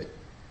chant it,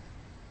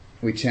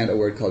 we chant a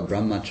word called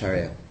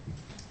brahmacharya,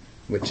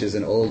 which is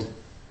an old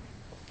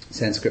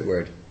Sanskrit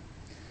word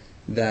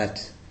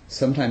that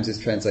sometimes is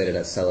translated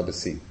as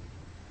celibacy.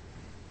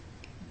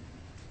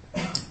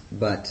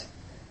 But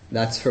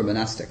that's for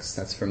monastics,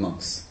 that's for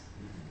monks.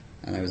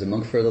 And I was a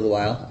monk for a little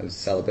while. I was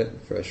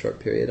celibate for a short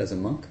period as a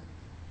monk.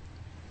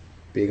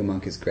 Being a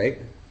monk is great.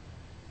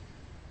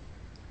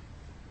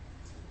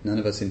 None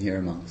of us in here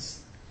are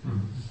monks.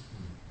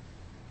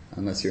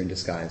 Unless you're in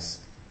disguise.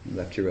 You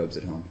left your robes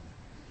at home.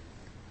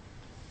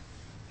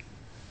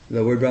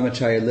 The word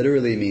brahmacharya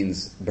literally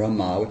means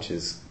Brahma, which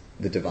is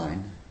the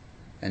divine,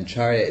 and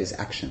charya is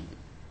action,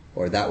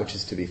 or that which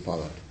is to be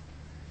followed.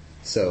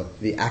 So,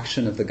 the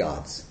action of the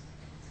gods.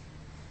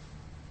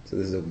 So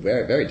this is a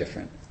very, very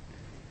different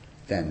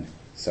than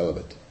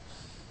celibate.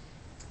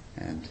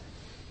 And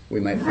we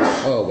might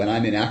think, when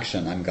I'm in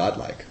action, I'm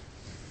godlike.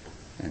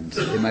 And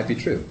it might be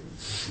true.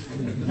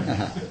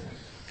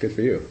 Good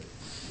for you.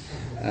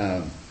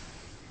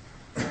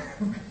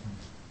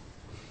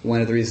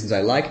 One of the reasons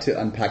I like to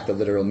unpack the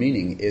literal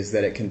meaning is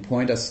that it can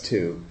point us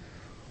to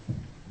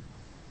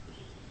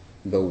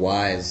the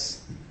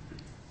wise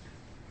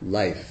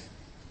life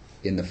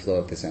in the flow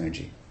of this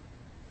energy.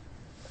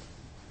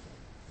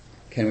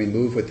 Can we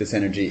move with this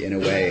energy in a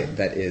way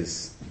that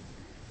is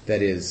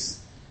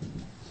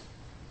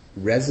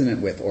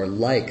resonant with or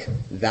like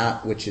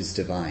that which is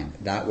divine,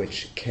 that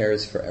which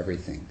cares for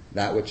everything,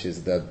 that which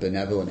is the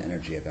benevolent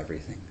energy of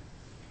everything.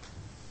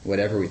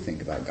 Whatever we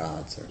think about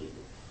gods or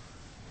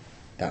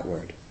that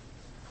word.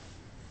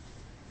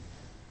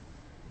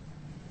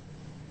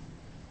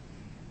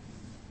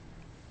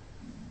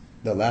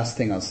 The last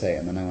thing I'll say,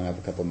 and then I want to have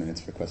a couple minutes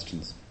for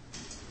questions,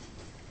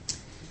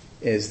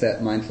 is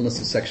that mindfulness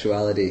of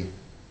sexuality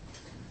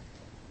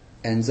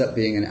ends up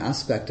being an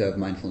aspect of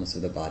mindfulness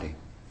of the body,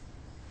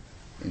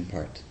 in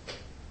part.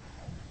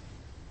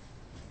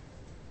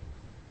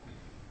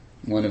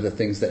 One of the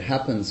things that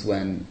happens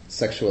when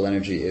sexual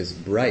energy is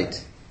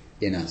bright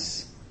in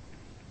us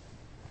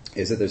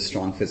is that there's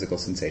strong physical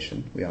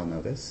sensation. We all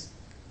know this.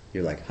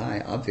 You're like,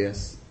 hi,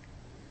 obvious.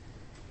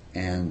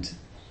 And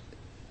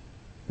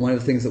one of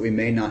the things that we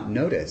may not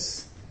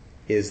notice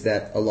is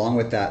that along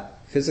with that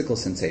physical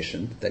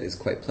sensation, that is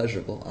quite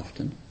pleasurable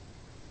often,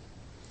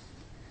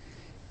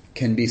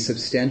 can be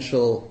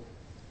substantial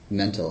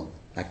mental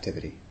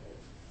activity.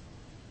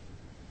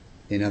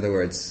 In other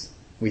words,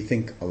 we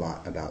think a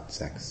lot about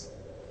sex.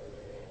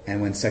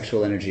 And when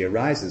sexual energy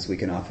arises, we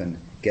can often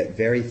get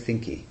very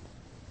thinky.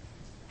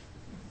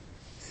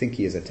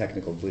 Thinky is a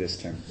technical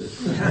Buddhist term.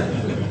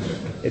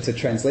 It's a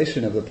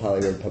translation of the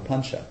Pali word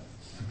papancha,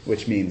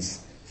 which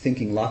means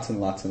thinking lots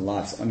and lots and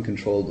lots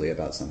uncontrollably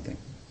about something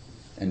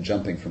and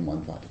jumping from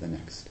one thought to the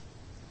next.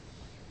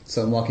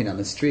 So I'm walking down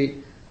the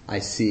street, I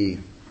see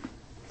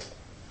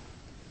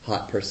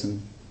hot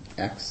person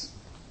X,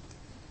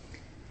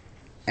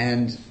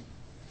 and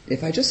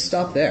if I just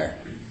stop there,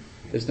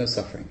 there's no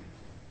suffering.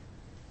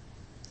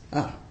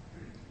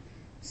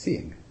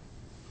 Seeing.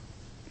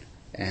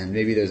 And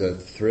maybe there's a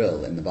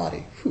thrill in the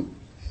body.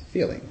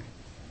 Feeling.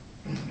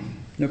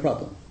 No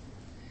problem.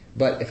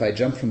 But if I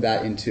jump from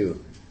that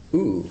into,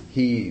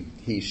 he,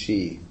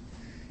 she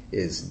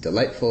is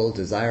delightful,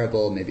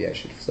 desirable, maybe I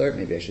should flirt,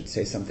 maybe I should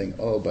say something,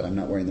 but I'm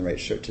not wearing the right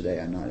shirt today,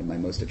 I'm not in my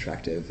most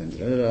attractive, and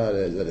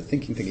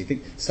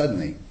thinking.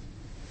 Suddenly,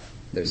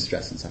 there's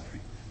stress and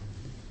suffering.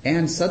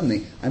 And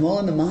suddenly, I'm all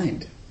in the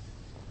mind.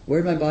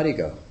 Where'd my body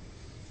go?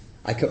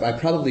 I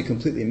probably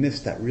completely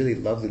missed that really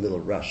lovely little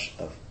rush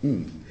of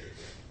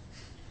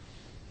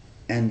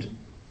And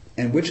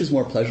which is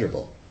more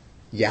pleasurable?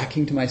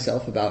 Yakking to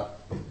myself about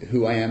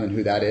who I am and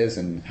who that is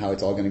and how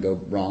it's all going to go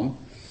wrong?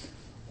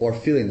 Or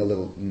feeling the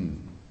little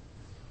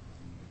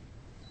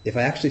If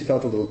I actually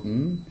felt a little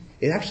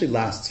it actually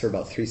lasts for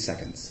about 3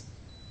 seconds.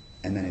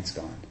 And then it's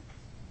gone.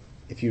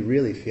 If you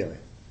really feel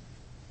it.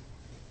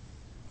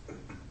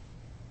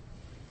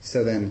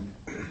 So then,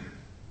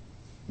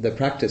 the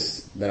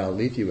practice that I'll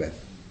leave you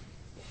with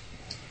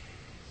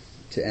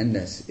to end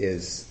this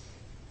is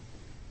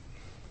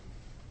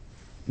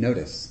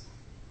notice.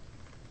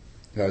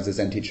 If I was a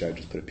Zen teacher, I'd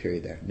just put a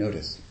period there.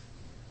 Notice.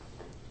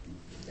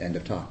 End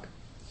of talk.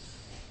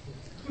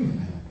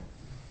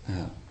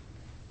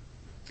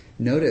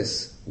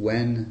 Notice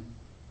when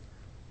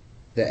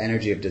the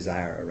energy of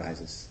desire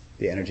arises,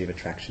 the energy of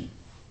attraction.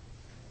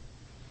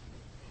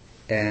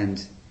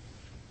 And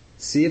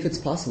see if it's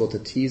possible to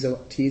tease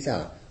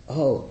out,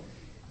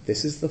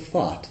 this is the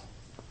thought,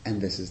 and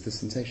this is the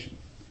sensation.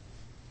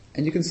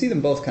 And you can see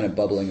them both kind of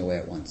bubbling away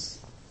at once.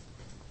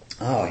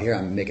 Here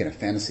I'm making a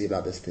fantasy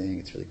about this thing,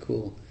 it's really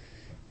cool.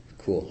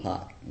 Cool,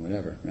 hot,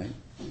 whatever, right?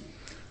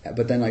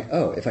 But then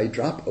if I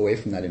drop away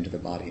from that into the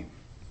body,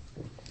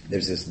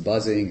 there's this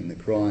buzzing in the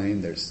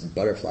groin, there's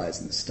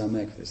butterflies in the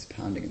stomach, there's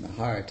pounding in the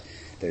heart,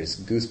 there's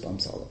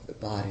goosebumps all over the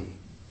body.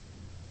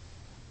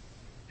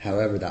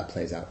 However that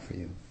plays out for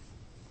you.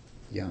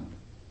 Yum.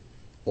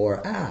 Or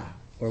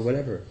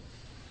whatever.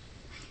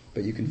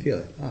 But you can feel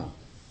it.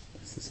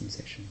 That's the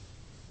sensation.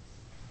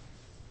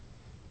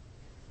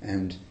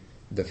 And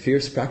the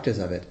fierce practice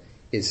of it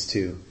is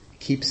to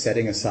keep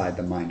setting aside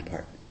the mind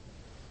part.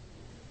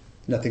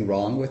 Nothing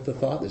wrong with the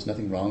thought, there's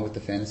nothing wrong with the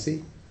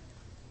fantasy,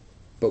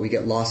 but we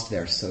get lost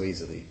there so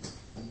easily.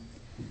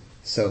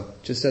 So,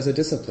 just as a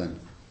discipline,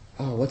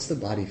 what's the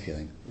body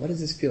feeling? What does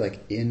this feel like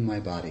in my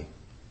body?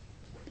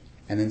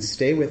 And then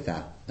stay with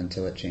that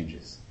until it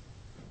changes.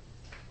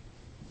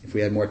 If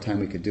we had more time,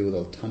 we could do a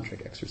little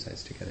tantric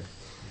exercise together.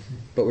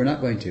 But we're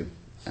not going to,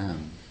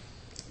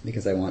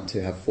 because I want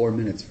to have 4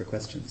 minutes for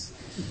questions.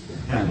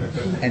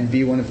 And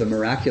be one of the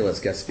miraculous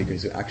guest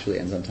speakers who actually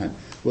ends on time.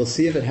 We'll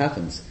see if it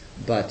happens,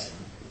 but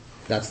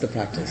that's the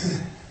practice.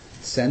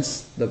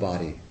 Sense the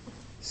body.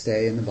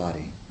 Stay in the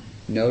body.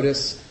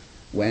 Notice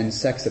when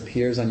sex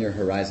appears on your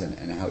horizon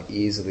and how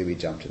easily we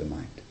jump to the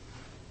mind.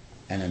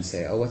 And then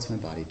say, what's my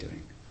body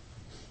doing?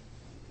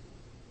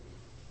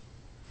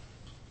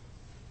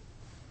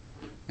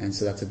 And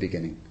so that's a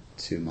beginning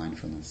to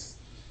mindfulness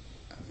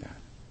of that.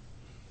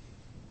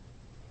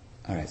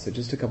 All right, so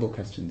just a couple of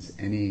questions.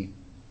 Anything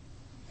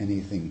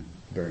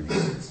burning?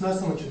 It's not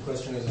so much a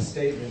question as a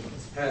statement.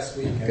 This past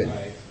weekend, Good.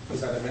 I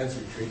was at a men's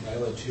retreat, and I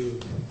led 2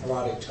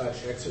 erotic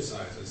touch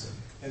exercises.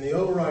 And the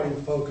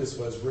overriding focus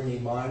was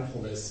bringing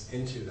mindfulness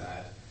into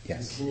that.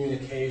 Yes. And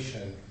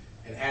communication,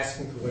 and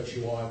asking for what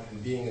you want,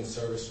 and being in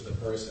service to the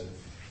person.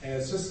 And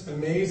it's just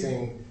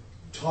amazing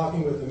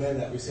talking with the men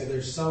that we say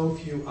there's so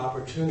few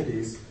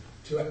opportunities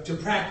to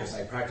practice.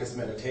 I practice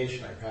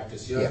meditation, I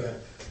practice yoga,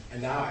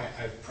 and now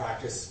I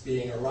practice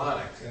being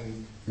erotic.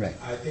 And Right.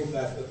 I think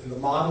that the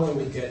modeling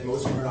we get,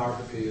 most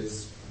pornography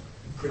is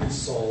pretty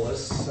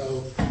soulless.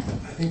 So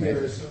I think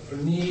there's a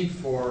need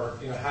for,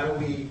 how do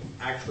we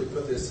actually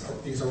put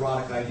these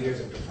erotic ideas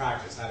into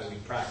practice? How do we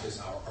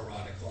practice our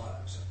erotic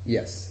lives?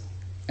 Yes.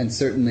 And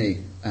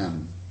certainly,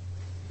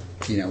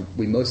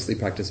 we mostly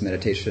practice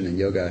meditation and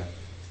yoga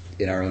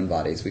in our own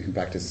bodies. We can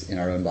practice in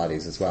our own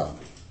bodies as well,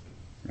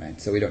 right?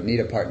 So we don't need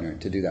a partner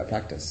to do that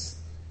practice.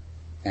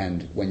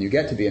 And when you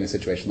get to be in a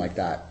situation like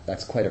that,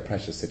 that's quite a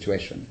precious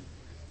situation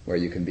where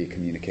you can be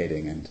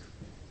communicating and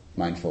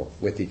mindful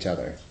with each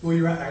other. Well,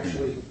 you're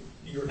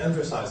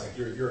emphasizing.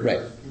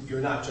 Right.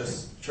 You're not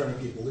just turning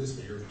people loose,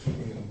 but you're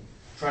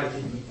trying to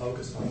keep them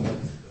focused on what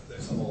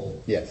there's a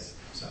whole. Yes.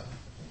 So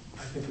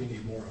I think we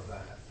need more of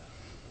that.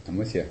 I'm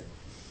with you.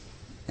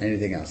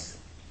 Anything else?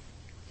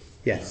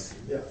 Yes.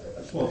 Yeah,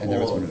 I just want to And there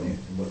was follow one up of you.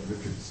 on what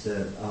Richard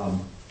said.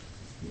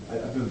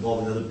 I've been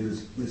involved in other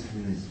Buddhist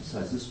communities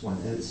besides this one,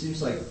 and it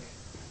seems like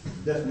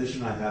the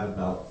definition I have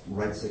about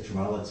right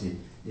sexuality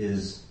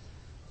is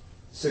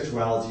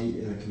sexuality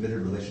in a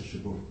committed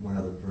relationship with one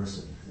other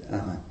person.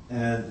 Uh-huh.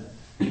 And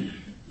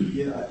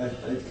the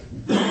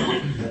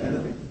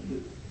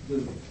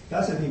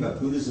fascinating thing about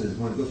Buddhism is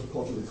when it goes from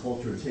culture to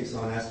culture, it takes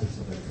on aspects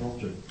of that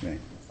culture. Right.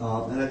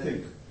 And I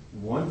think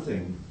one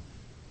thing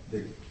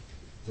that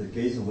the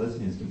gays and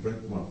lesbians can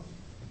bring, well,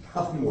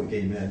 probably more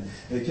gay men,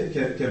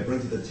 can bring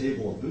to the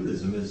table of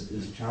Buddhism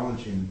is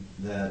challenging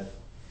that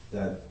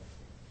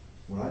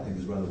what I think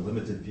is rather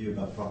limited view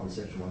about proper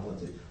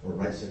sexuality or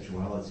right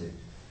sexuality.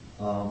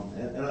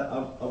 And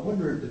I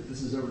wonder if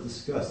this is ever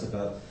discussed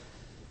about,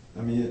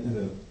 in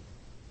the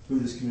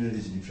Buddhist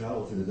communities you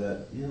travel through,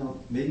 that,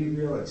 maybe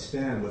we ought to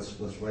expand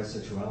what's right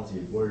sexuality,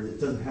 where it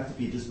doesn't have to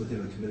be just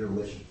within a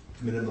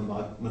committed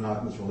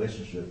monogamous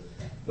relationship,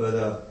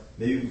 but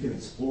maybe we can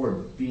explore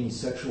being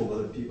sexual with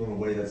other people in a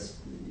way that's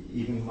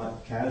even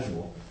not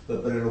casual,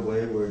 but in a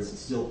way where it's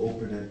still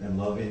open and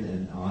loving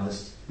and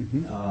honest,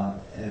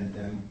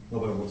 and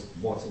nobody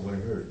walks away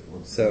hurt.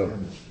 So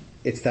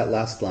it's that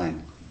last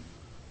line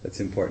that's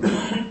important.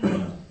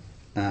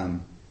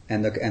 And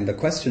the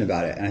question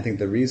about it, and I think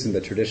the reason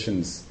the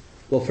traditions,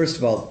 well, first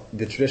of all,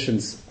 the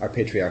traditions are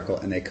patriarchal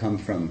and they come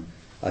from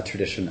a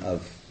tradition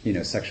of,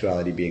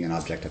 sexuality being an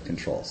object of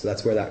control. So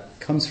that's where that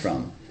comes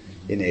from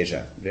in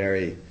Asia,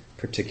 very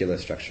particular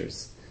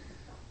structures.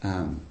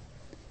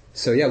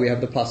 So we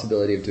have the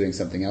possibility of doing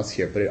something else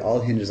here, but it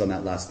all hinges on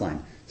that last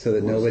line, so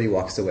that nobody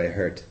walks away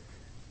hurt.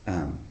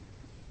 So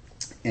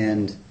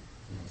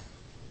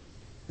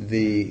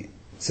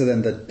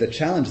then the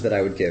challenge that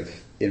I would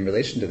give in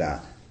relation to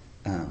that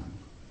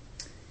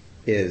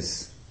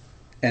is,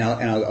 and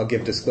I'll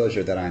give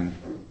disclosure that I'm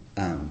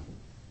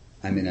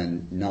in a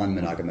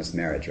non-monogamous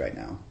marriage right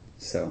now,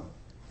 so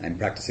I'm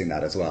practicing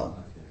that as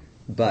well.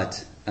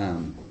 But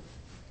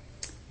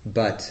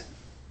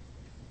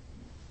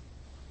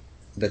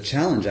the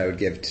challenge I would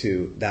give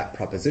to that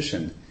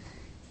proposition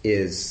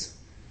is,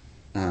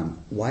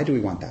 why do we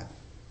want that?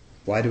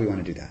 Why do we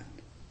want to do that?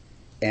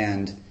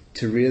 And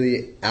to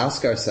really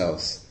ask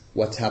ourselves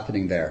what's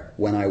happening there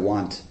when I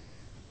want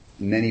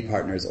many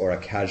partners or a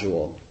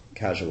casual,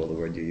 the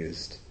word you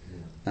used,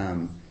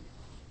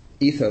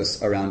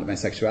 ethos around my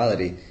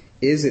sexuality.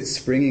 Is it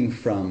springing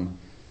from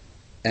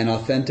an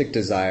authentic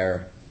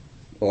desire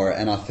or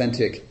an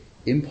authentic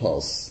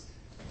impulse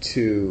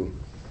to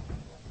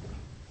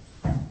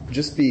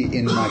just be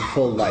in my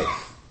full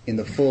life, in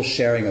the full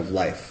sharing of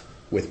life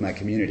with my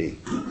community?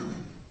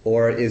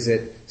 Or is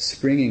it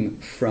springing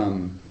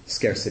from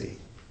scarcity,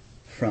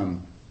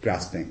 from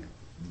grasping,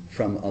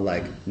 from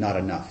a not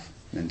enough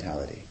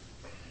mentality?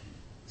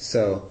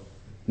 So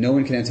no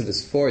one can answer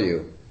this for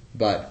you,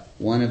 but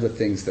one of the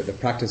things that the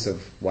practice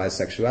of wise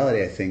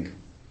sexuality, I think,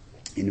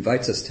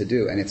 invites us to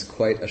do, and it's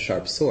quite a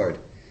sharp sword,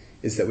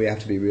 is that we have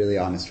to be really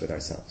honest with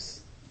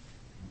ourselves.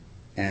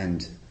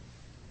 And,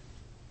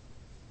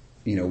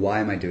 why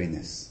am I doing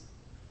this?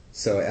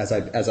 So as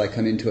I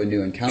come into a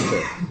new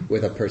encounter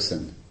with a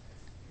person,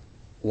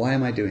 why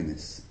am I doing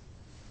this?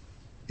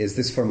 Is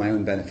this for my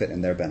own benefit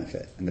and their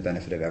benefit and the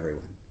benefit of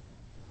everyone?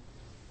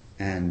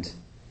 And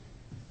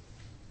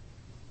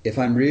if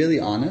I'm really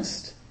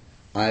honest,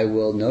 I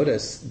will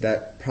notice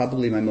that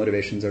probably my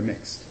motivations are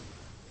mixed.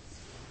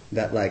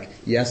 That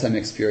yes, I'm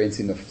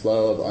experiencing the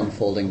flow of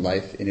unfolding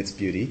life in its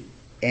beauty,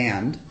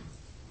 and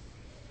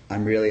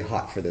I'm really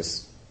hot for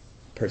this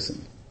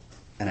person,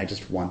 and I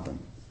just want them.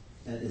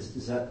 And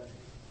is that a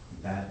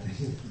bad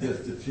thing to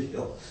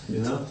feel,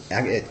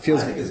 It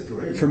feels, I think it's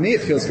great. For me,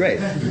 it feels great.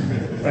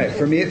 Right,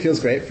 for me it feels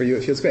great, for you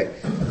it feels great.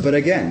 But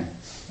again,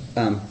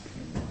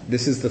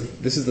 this is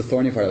the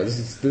thorny part.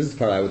 This is the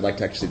part I would like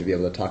to actually to be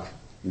able to talk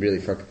really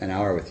for an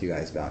hour with you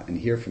guys about and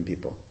hear from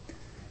people.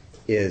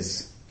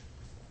 Is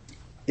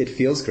it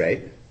feels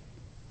great,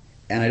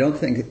 and I don't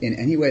think in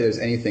any way there's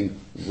anything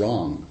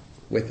wrong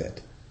with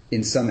it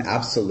in some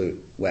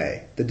absolute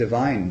way. The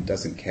divine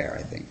doesn't care,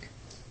 I think.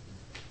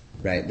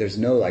 right? There's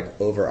no like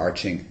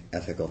overarching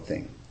ethical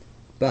thing.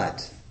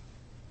 But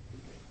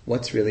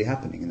what's really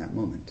happening in that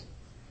moment?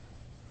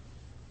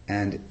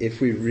 And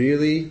if we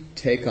really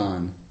take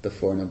on the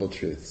Four Noble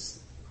Truths,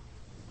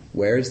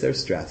 where is there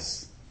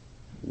stress?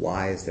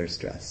 Why is there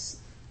stress?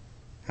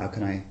 How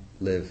can I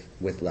live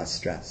with less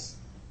stress?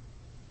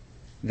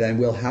 Then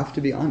we'll have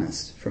to be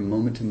honest from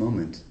moment to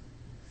moment.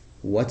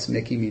 What's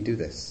making me do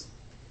this?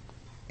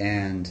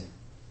 And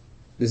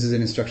this is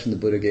an instruction the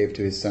Buddha gave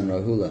to his son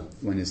Rahula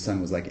when his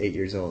son was like 8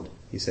 years old.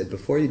 He said,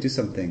 before you do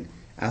something,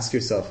 ask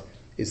yourself,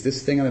 is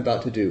this thing I'm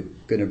about to do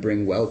going to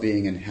bring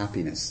well-being and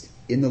happiness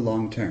in the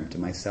long term to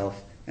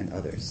myself and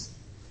others?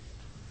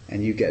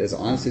 And you get as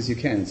honest as you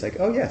can. It's like,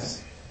 oh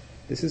yes,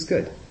 this is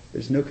good.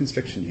 There's no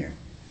constriction here.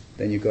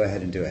 Then you go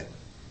ahead and do it.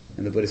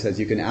 And the Buddha says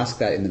you can ask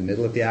that in the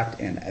middle of the act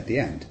and at the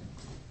end.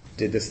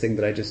 Did this thing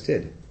that I just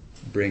did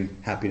bring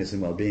happiness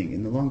and well-being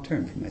in the long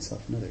term for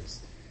myself and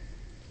others?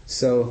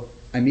 So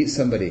I meet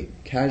somebody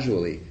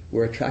casually,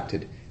 we're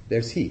attracted,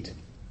 there's heat.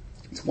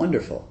 It's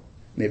wonderful.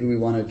 Maybe we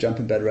want to jump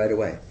in bed right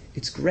away.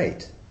 It's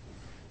great.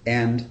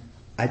 And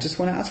I just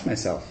want to ask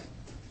myself,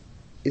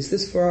 is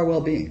this for our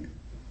well-being?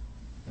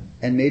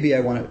 And maybe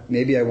I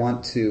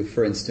want to,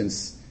 for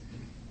instance,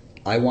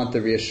 I want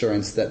the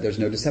reassurance that there's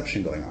no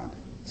deception going on.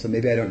 So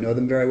maybe I don't know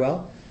them very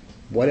well.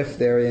 What if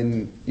they're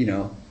in,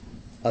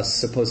 a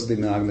supposedly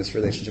monogamous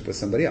relationship with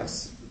somebody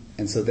else?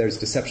 And so there's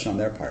deception on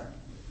their part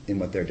in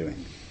what they're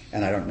doing.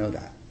 And I don't know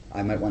that.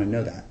 I might want to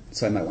know that.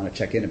 So I might want to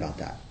check in about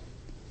that.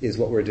 Is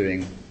what we're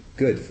doing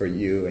good for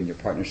you and your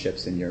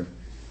partnerships and your,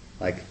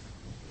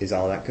 is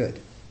all that good?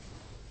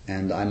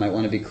 And I might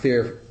want to be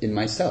clear in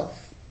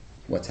myself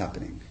what's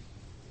happening,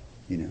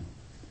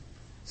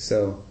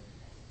 So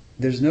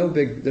there's no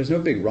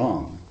big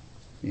wrong,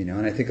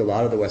 and I think a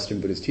lot of the Western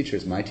Buddhist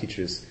teachers, my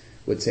teachers,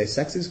 would say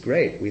sex is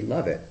great, we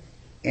love it,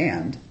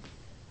 and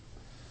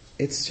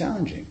it's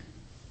challenging.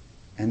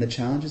 And the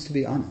challenge is to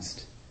be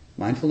honest.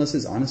 Mindfulness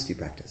is honesty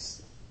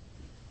practice,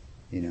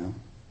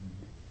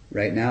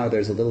 Right now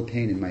there's a little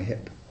pain in my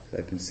hip.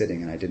 I've been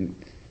sitting and I didn't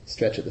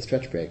stretch at the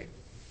stretch break.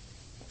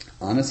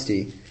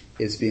 Honesty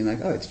is being like,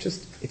 oh, it's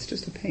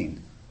just a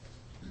pain,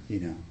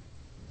 I'm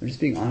just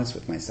being honest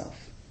with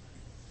myself.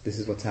 This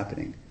is what's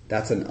happening.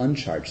 That's an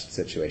uncharged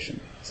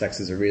situation. Sex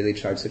is a really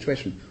charged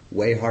situation.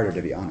 Way harder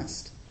to be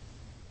honest.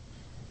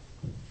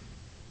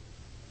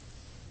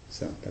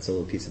 So that's a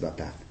little piece about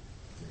that.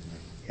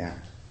 Yeah.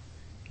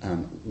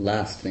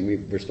 Last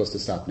thing, we're supposed to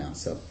stop now.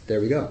 So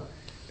there we go.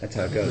 That's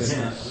how it goes.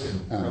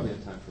 Probably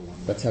have time for one more.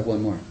 Let's have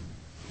one more.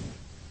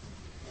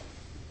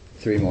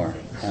 3 more.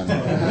 I'll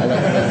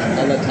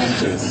let Tom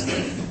choose.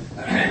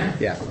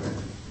 Yeah.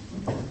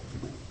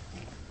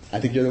 I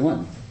think you're the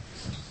one.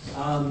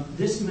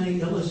 This may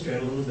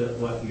illustrate a little bit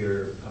what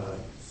you're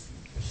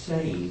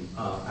saying.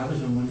 I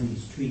was on one of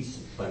these retreats,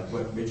 like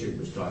what Richard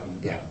was talking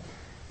about. Yeah.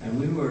 And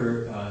we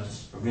were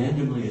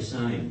randomly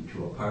assigned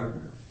to a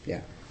partner.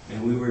 Yeah.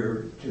 And we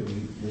were to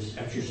this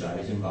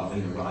exercise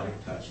involving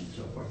erotic touch and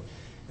so forth.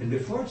 And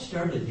before it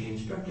started, the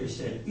instructor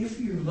said, if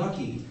you're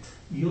lucky,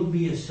 you'll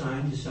be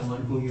assigned to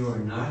someone who you are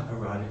not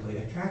erotically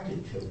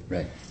attracted to.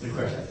 Right. And of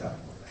course I thought,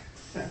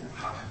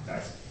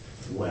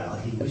 well,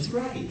 he was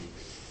right.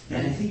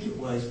 And I think it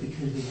was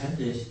because we had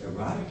this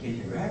erotic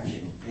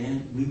interaction,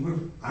 and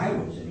I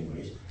was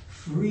anyways,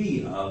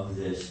 free of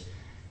this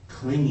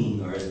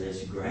clinging or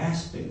this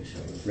grasping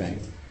sort of thing.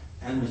 Right.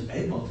 And was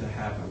able to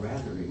have a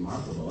rather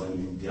remarkable and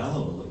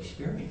indelible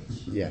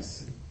experience.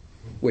 Yes.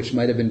 Which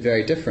might have been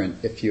very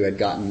different if you had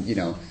gotten,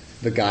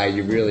 the guy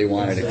you really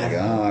wanted to go,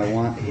 oh, I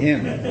want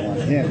him,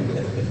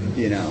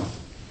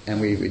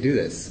 And we do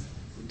this.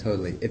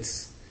 Totally.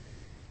 It's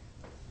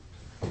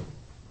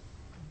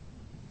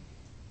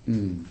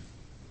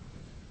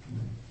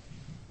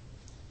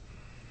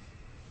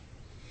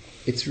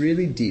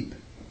really deep,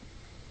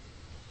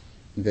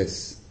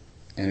 this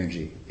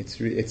energy.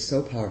 It's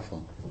so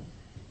powerful.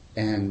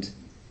 And,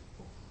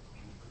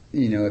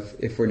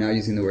 if we're now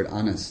using the word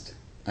honest,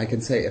 I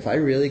can say if I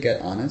really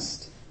get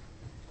honest,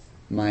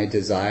 my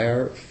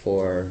desire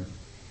for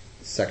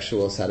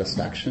sexual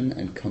satisfaction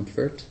and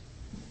comfort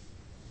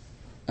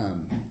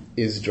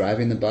is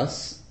driving the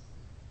bus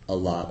a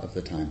lot of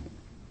the time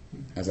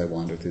as I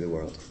wander through the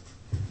world.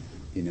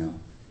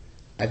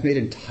 I've made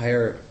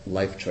entire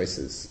life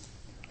choices.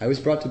 I was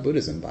brought to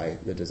Buddhism by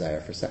the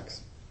desire for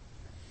sex.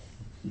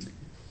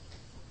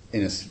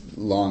 In a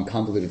long,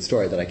 convoluted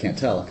story that I can't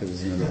tell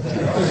because there's no time.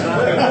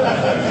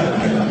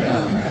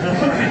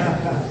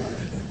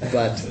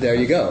 But there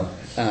you go.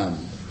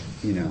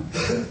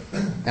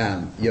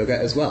 Yoga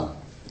as well.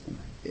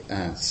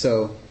 And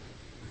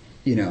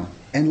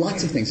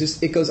lots of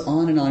things. It goes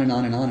on and on and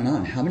on and on and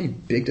on. How many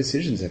big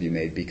decisions have you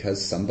made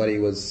because somebody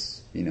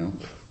was,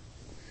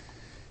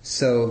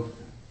 So,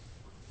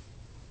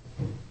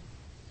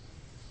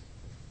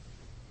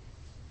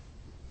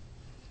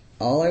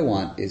 all I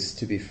want is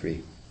to be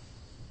free.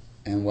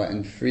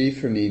 And free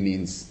for me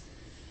means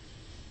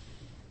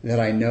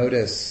that I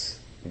notice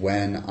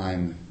when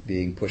I'm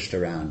being pushed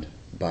around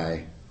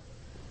by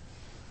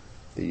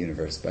the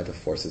universe, by the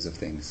forces of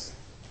things.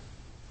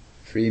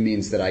 Free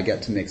means that I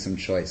get to make some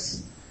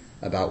choice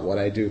about what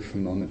I do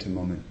from moment to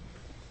moment.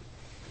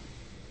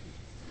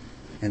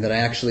 And that I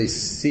actually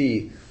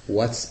see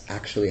what's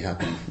actually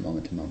happening from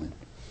moment to moment.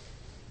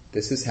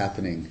 This is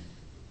happening.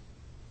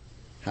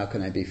 How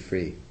can I be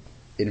free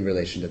in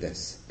relation to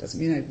this? Doesn't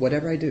mean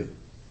whatever I do.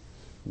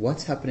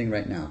 What's happening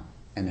right now?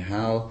 And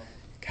how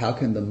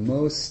can the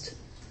most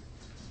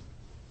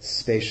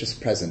spacious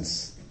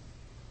presence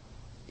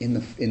in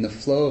the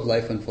flow of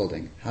life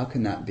unfolding, how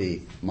can that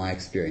be my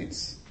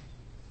experience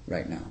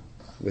right now?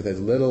 With as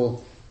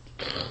little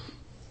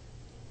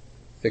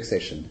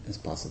fixation as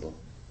possible.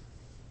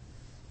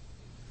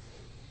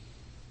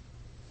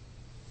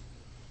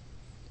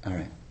 All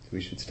right, so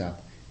we should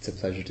stop. It's a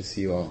pleasure to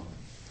see you all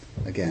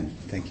again.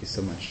 Thank you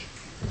so much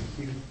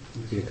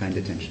for your kind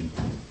attention.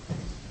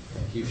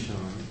 Thank you, Sean.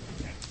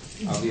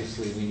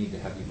 Obviously, we need to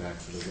have you back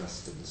for the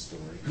rest of the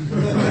story.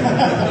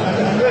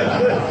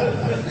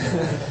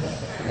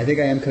 I think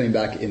I am coming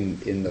back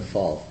in the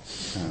fall.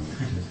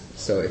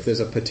 So if there's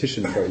a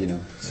petition for,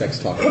 sex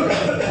talk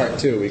part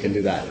 2, we can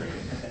do that.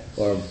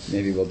 Or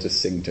maybe we'll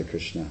just sing to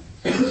Krishna.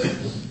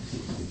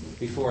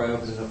 Before I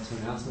open it up to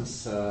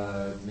announcements,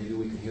 maybe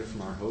we can hear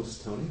from our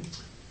host, Tony.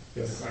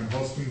 Yes, I'm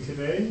hosting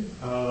today.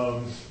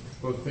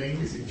 Both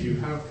things. If you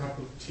have a cup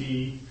of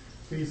tea,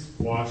 please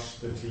wash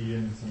the tea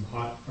in some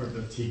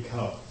the tea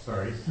cup,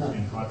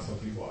 in hot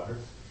soapy water,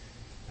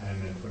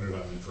 and then put it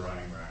on the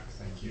drying rack.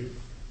 Thank you.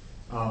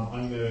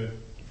 On the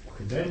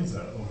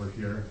credenza over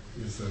here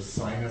is a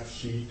sign-up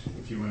sheet.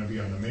 If you want to be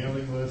on the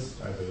mailing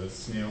list, either the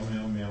snail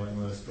mail mailing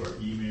list or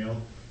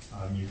email,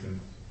 you can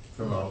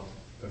fill out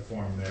the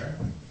form there,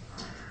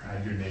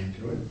 add your name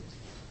to it.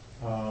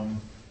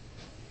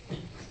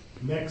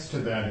 Next to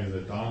that is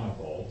a dana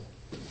bowl,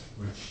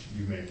 which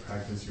you may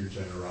practice your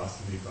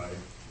generosity by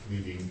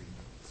leaving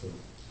some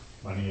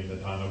money in the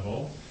dana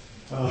bowl.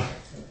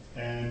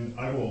 And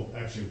I will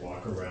actually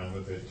walk around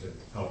with it to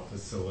help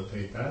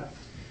facilitate that.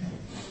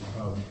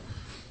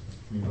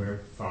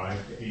 Anywhere $5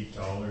 to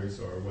 $8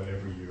 or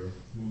whatever you're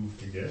moved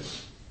to get.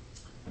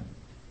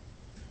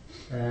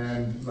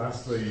 And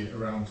lastly,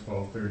 around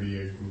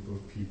 12:30, a group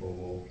of people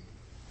will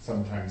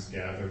sometimes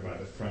gather by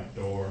the front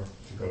door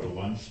to go to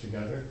lunch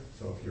together.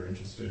 So if you're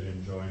interested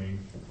in joining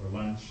for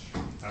lunch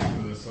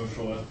after the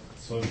social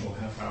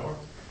half hour,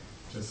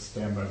 just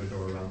stand by the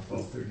door around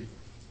 12:30.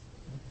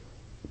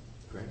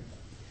 Great.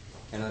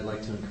 And I'd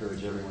like to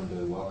encourage everyone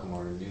to welcome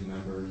our new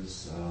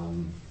members,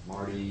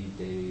 Marty,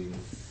 Dave,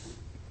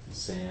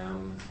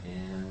 Sam,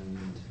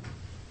 and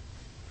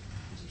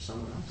is there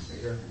someone else?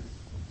 Here.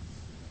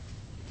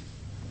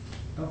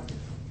 Oh,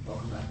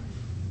 welcome back.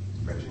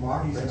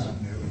 Marty's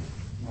not new.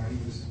 Marty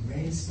was a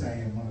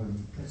mainstay and one of the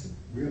things that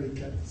really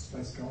kept this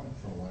place going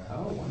for a while.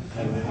 Oh,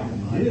 wonderful. How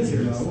many years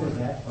ago was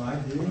that?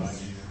 5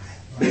 years?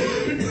 He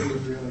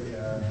was really,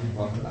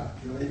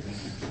 really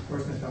the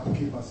person that helped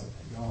keep us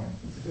going.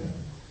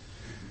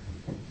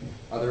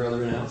 Are there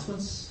other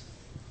announcements?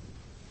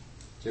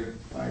 Jerry?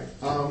 Hi.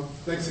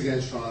 Thanks again,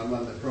 Sean. I'm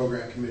on the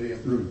program committee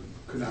and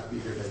could not be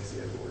here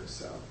today at work,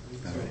 so.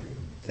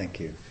 Thank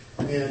you.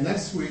 And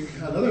next week,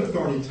 another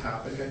thorny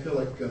topic. I feel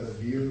like the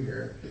view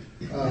here.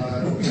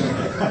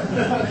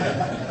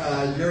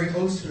 Gary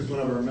Host, who's one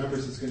of our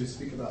members, is going to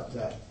speak about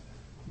death.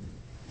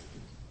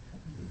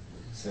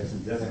 Sex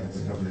and death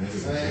haven't covered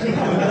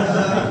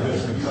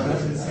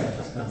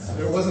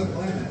There wasn't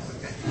planned.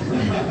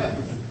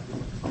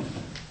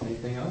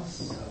 Anything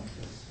else?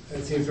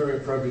 It seems very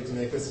appropriate to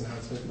make this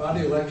announcement.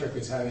 Body Electric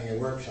is having a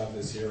workshop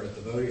this year at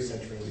the Bodhi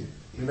Center in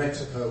New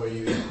Mexico where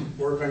you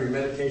work on your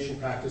meditation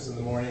practice in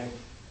the morning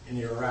and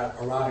your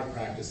erotic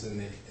practice in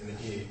the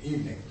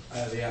evening,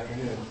 the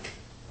afternoon.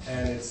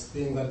 And it's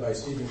being led by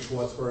Stephen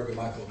Schwartzberg and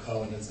Michael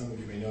Cohen, and some of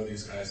you may know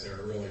these guys.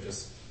 They're really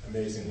just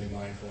amazingly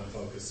mindful and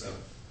focused. So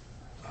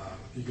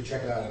you can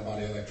check it out on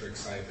Body Electric's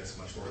site. There's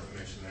much more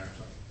information there.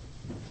 So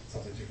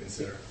something to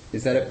consider.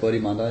 Is that at Bodhi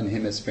Manda in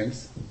Hemis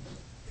Springs?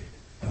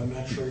 I'm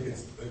not sure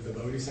it's the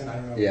Bodhi Center. I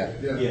don't know. Yeah.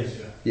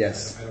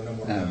 Yes. I don't know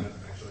more about it,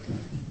 actually.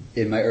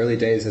 In my early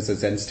days as a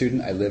Zen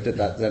student, I lived at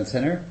that Zen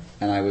center,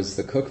 and I was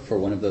the cook for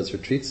one of those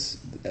retreats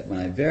when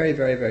I very,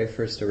 very, very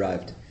first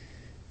arrived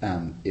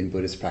in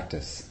Buddhist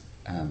practice.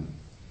 And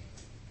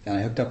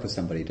I hooked up with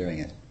somebody during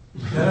it.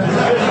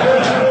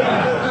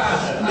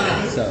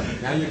 So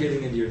now you're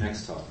getting into your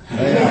next talk.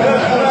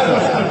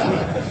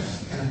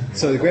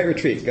 So the Great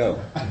Retreat, go.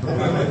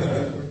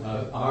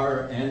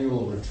 Our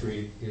annual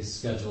retreat is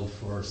scheduled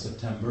for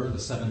September the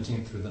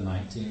 17th through the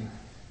 19th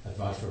at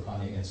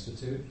Vajrapani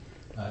Institute.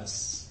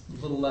 It's a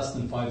little less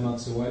than 5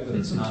 months away, but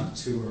it's not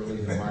too early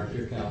to mark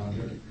your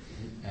calendar.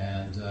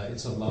 And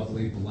it's a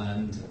lovely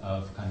blend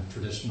of kind of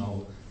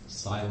traditional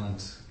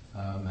silent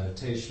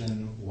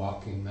meditation,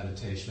 walking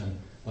meditation,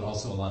 but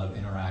also a lot of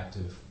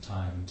interactive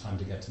time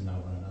to get to know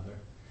one another.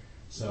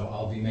 So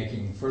I'll be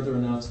making further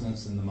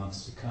announcements in the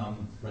months to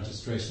come.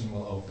 Registration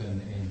will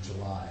open in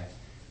July.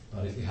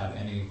 But if you have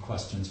any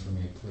questions for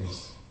me,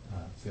 please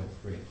feel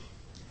free.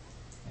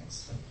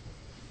 Thanks.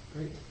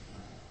 Great.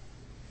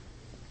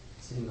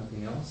 Seeing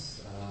nothing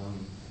else,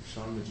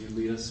 Sean, would you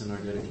lead us in our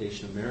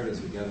dedication of merit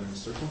as we gather in a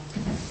circle?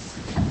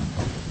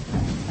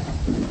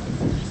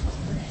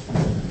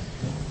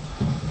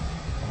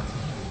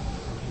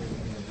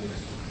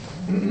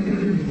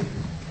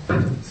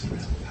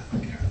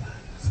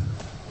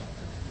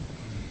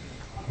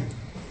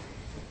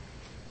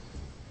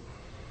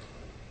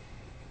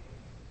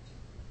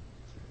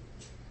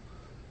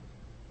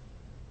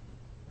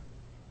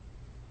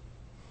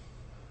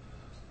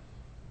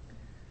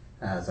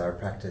 As our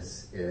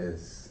practice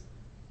is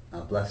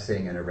a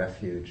blessing and a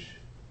refuge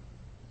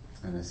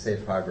and a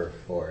safe harbor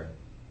for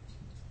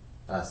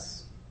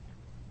us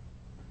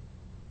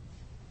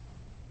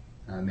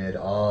amid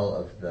all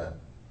of the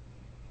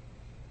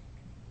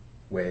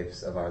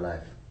waves of our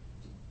life.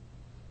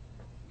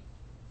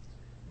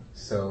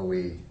 So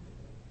we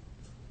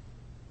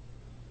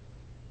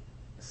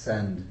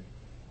send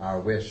our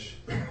wish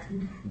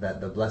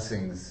that the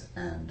blessings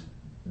and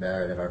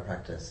merit of our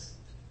practice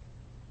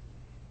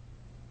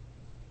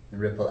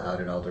ripple out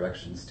in all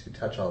directions to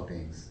touch all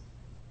beings.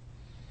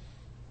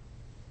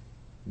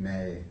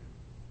 May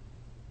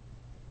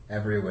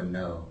everyone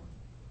know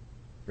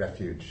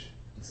refuge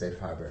and safe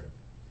harbor,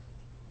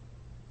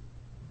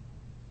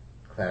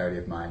 clarity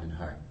of mind and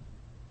heart,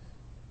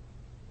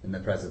 in the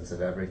presence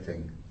of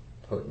everything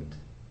potent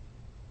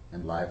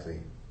and lively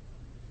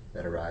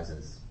that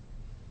arises.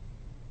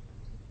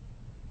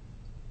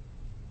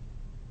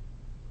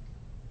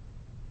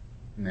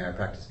 May our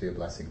practice be a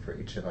blessing for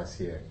each of us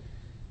here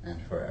and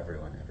for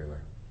everyone,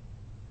 everywhere.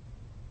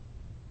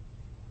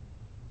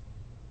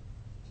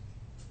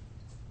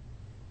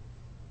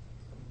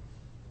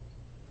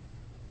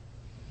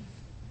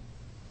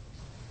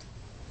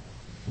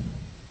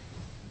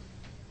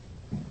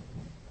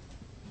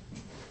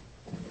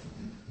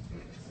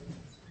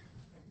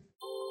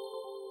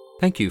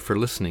 Thank you for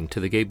listening to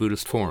the Gay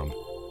Buddhist Forum.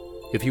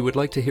 If you would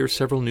like to hear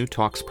several new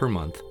talks per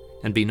month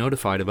and be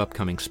notified of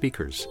upcoming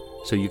speakers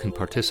so you can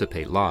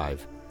participate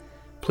live,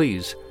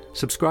 please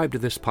subscribe to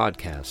this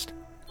podcast,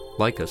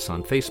 like us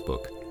on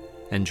Facebook,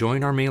 and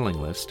join our mailing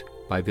list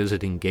by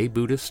visiting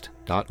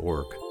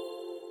gaybuddhist.org.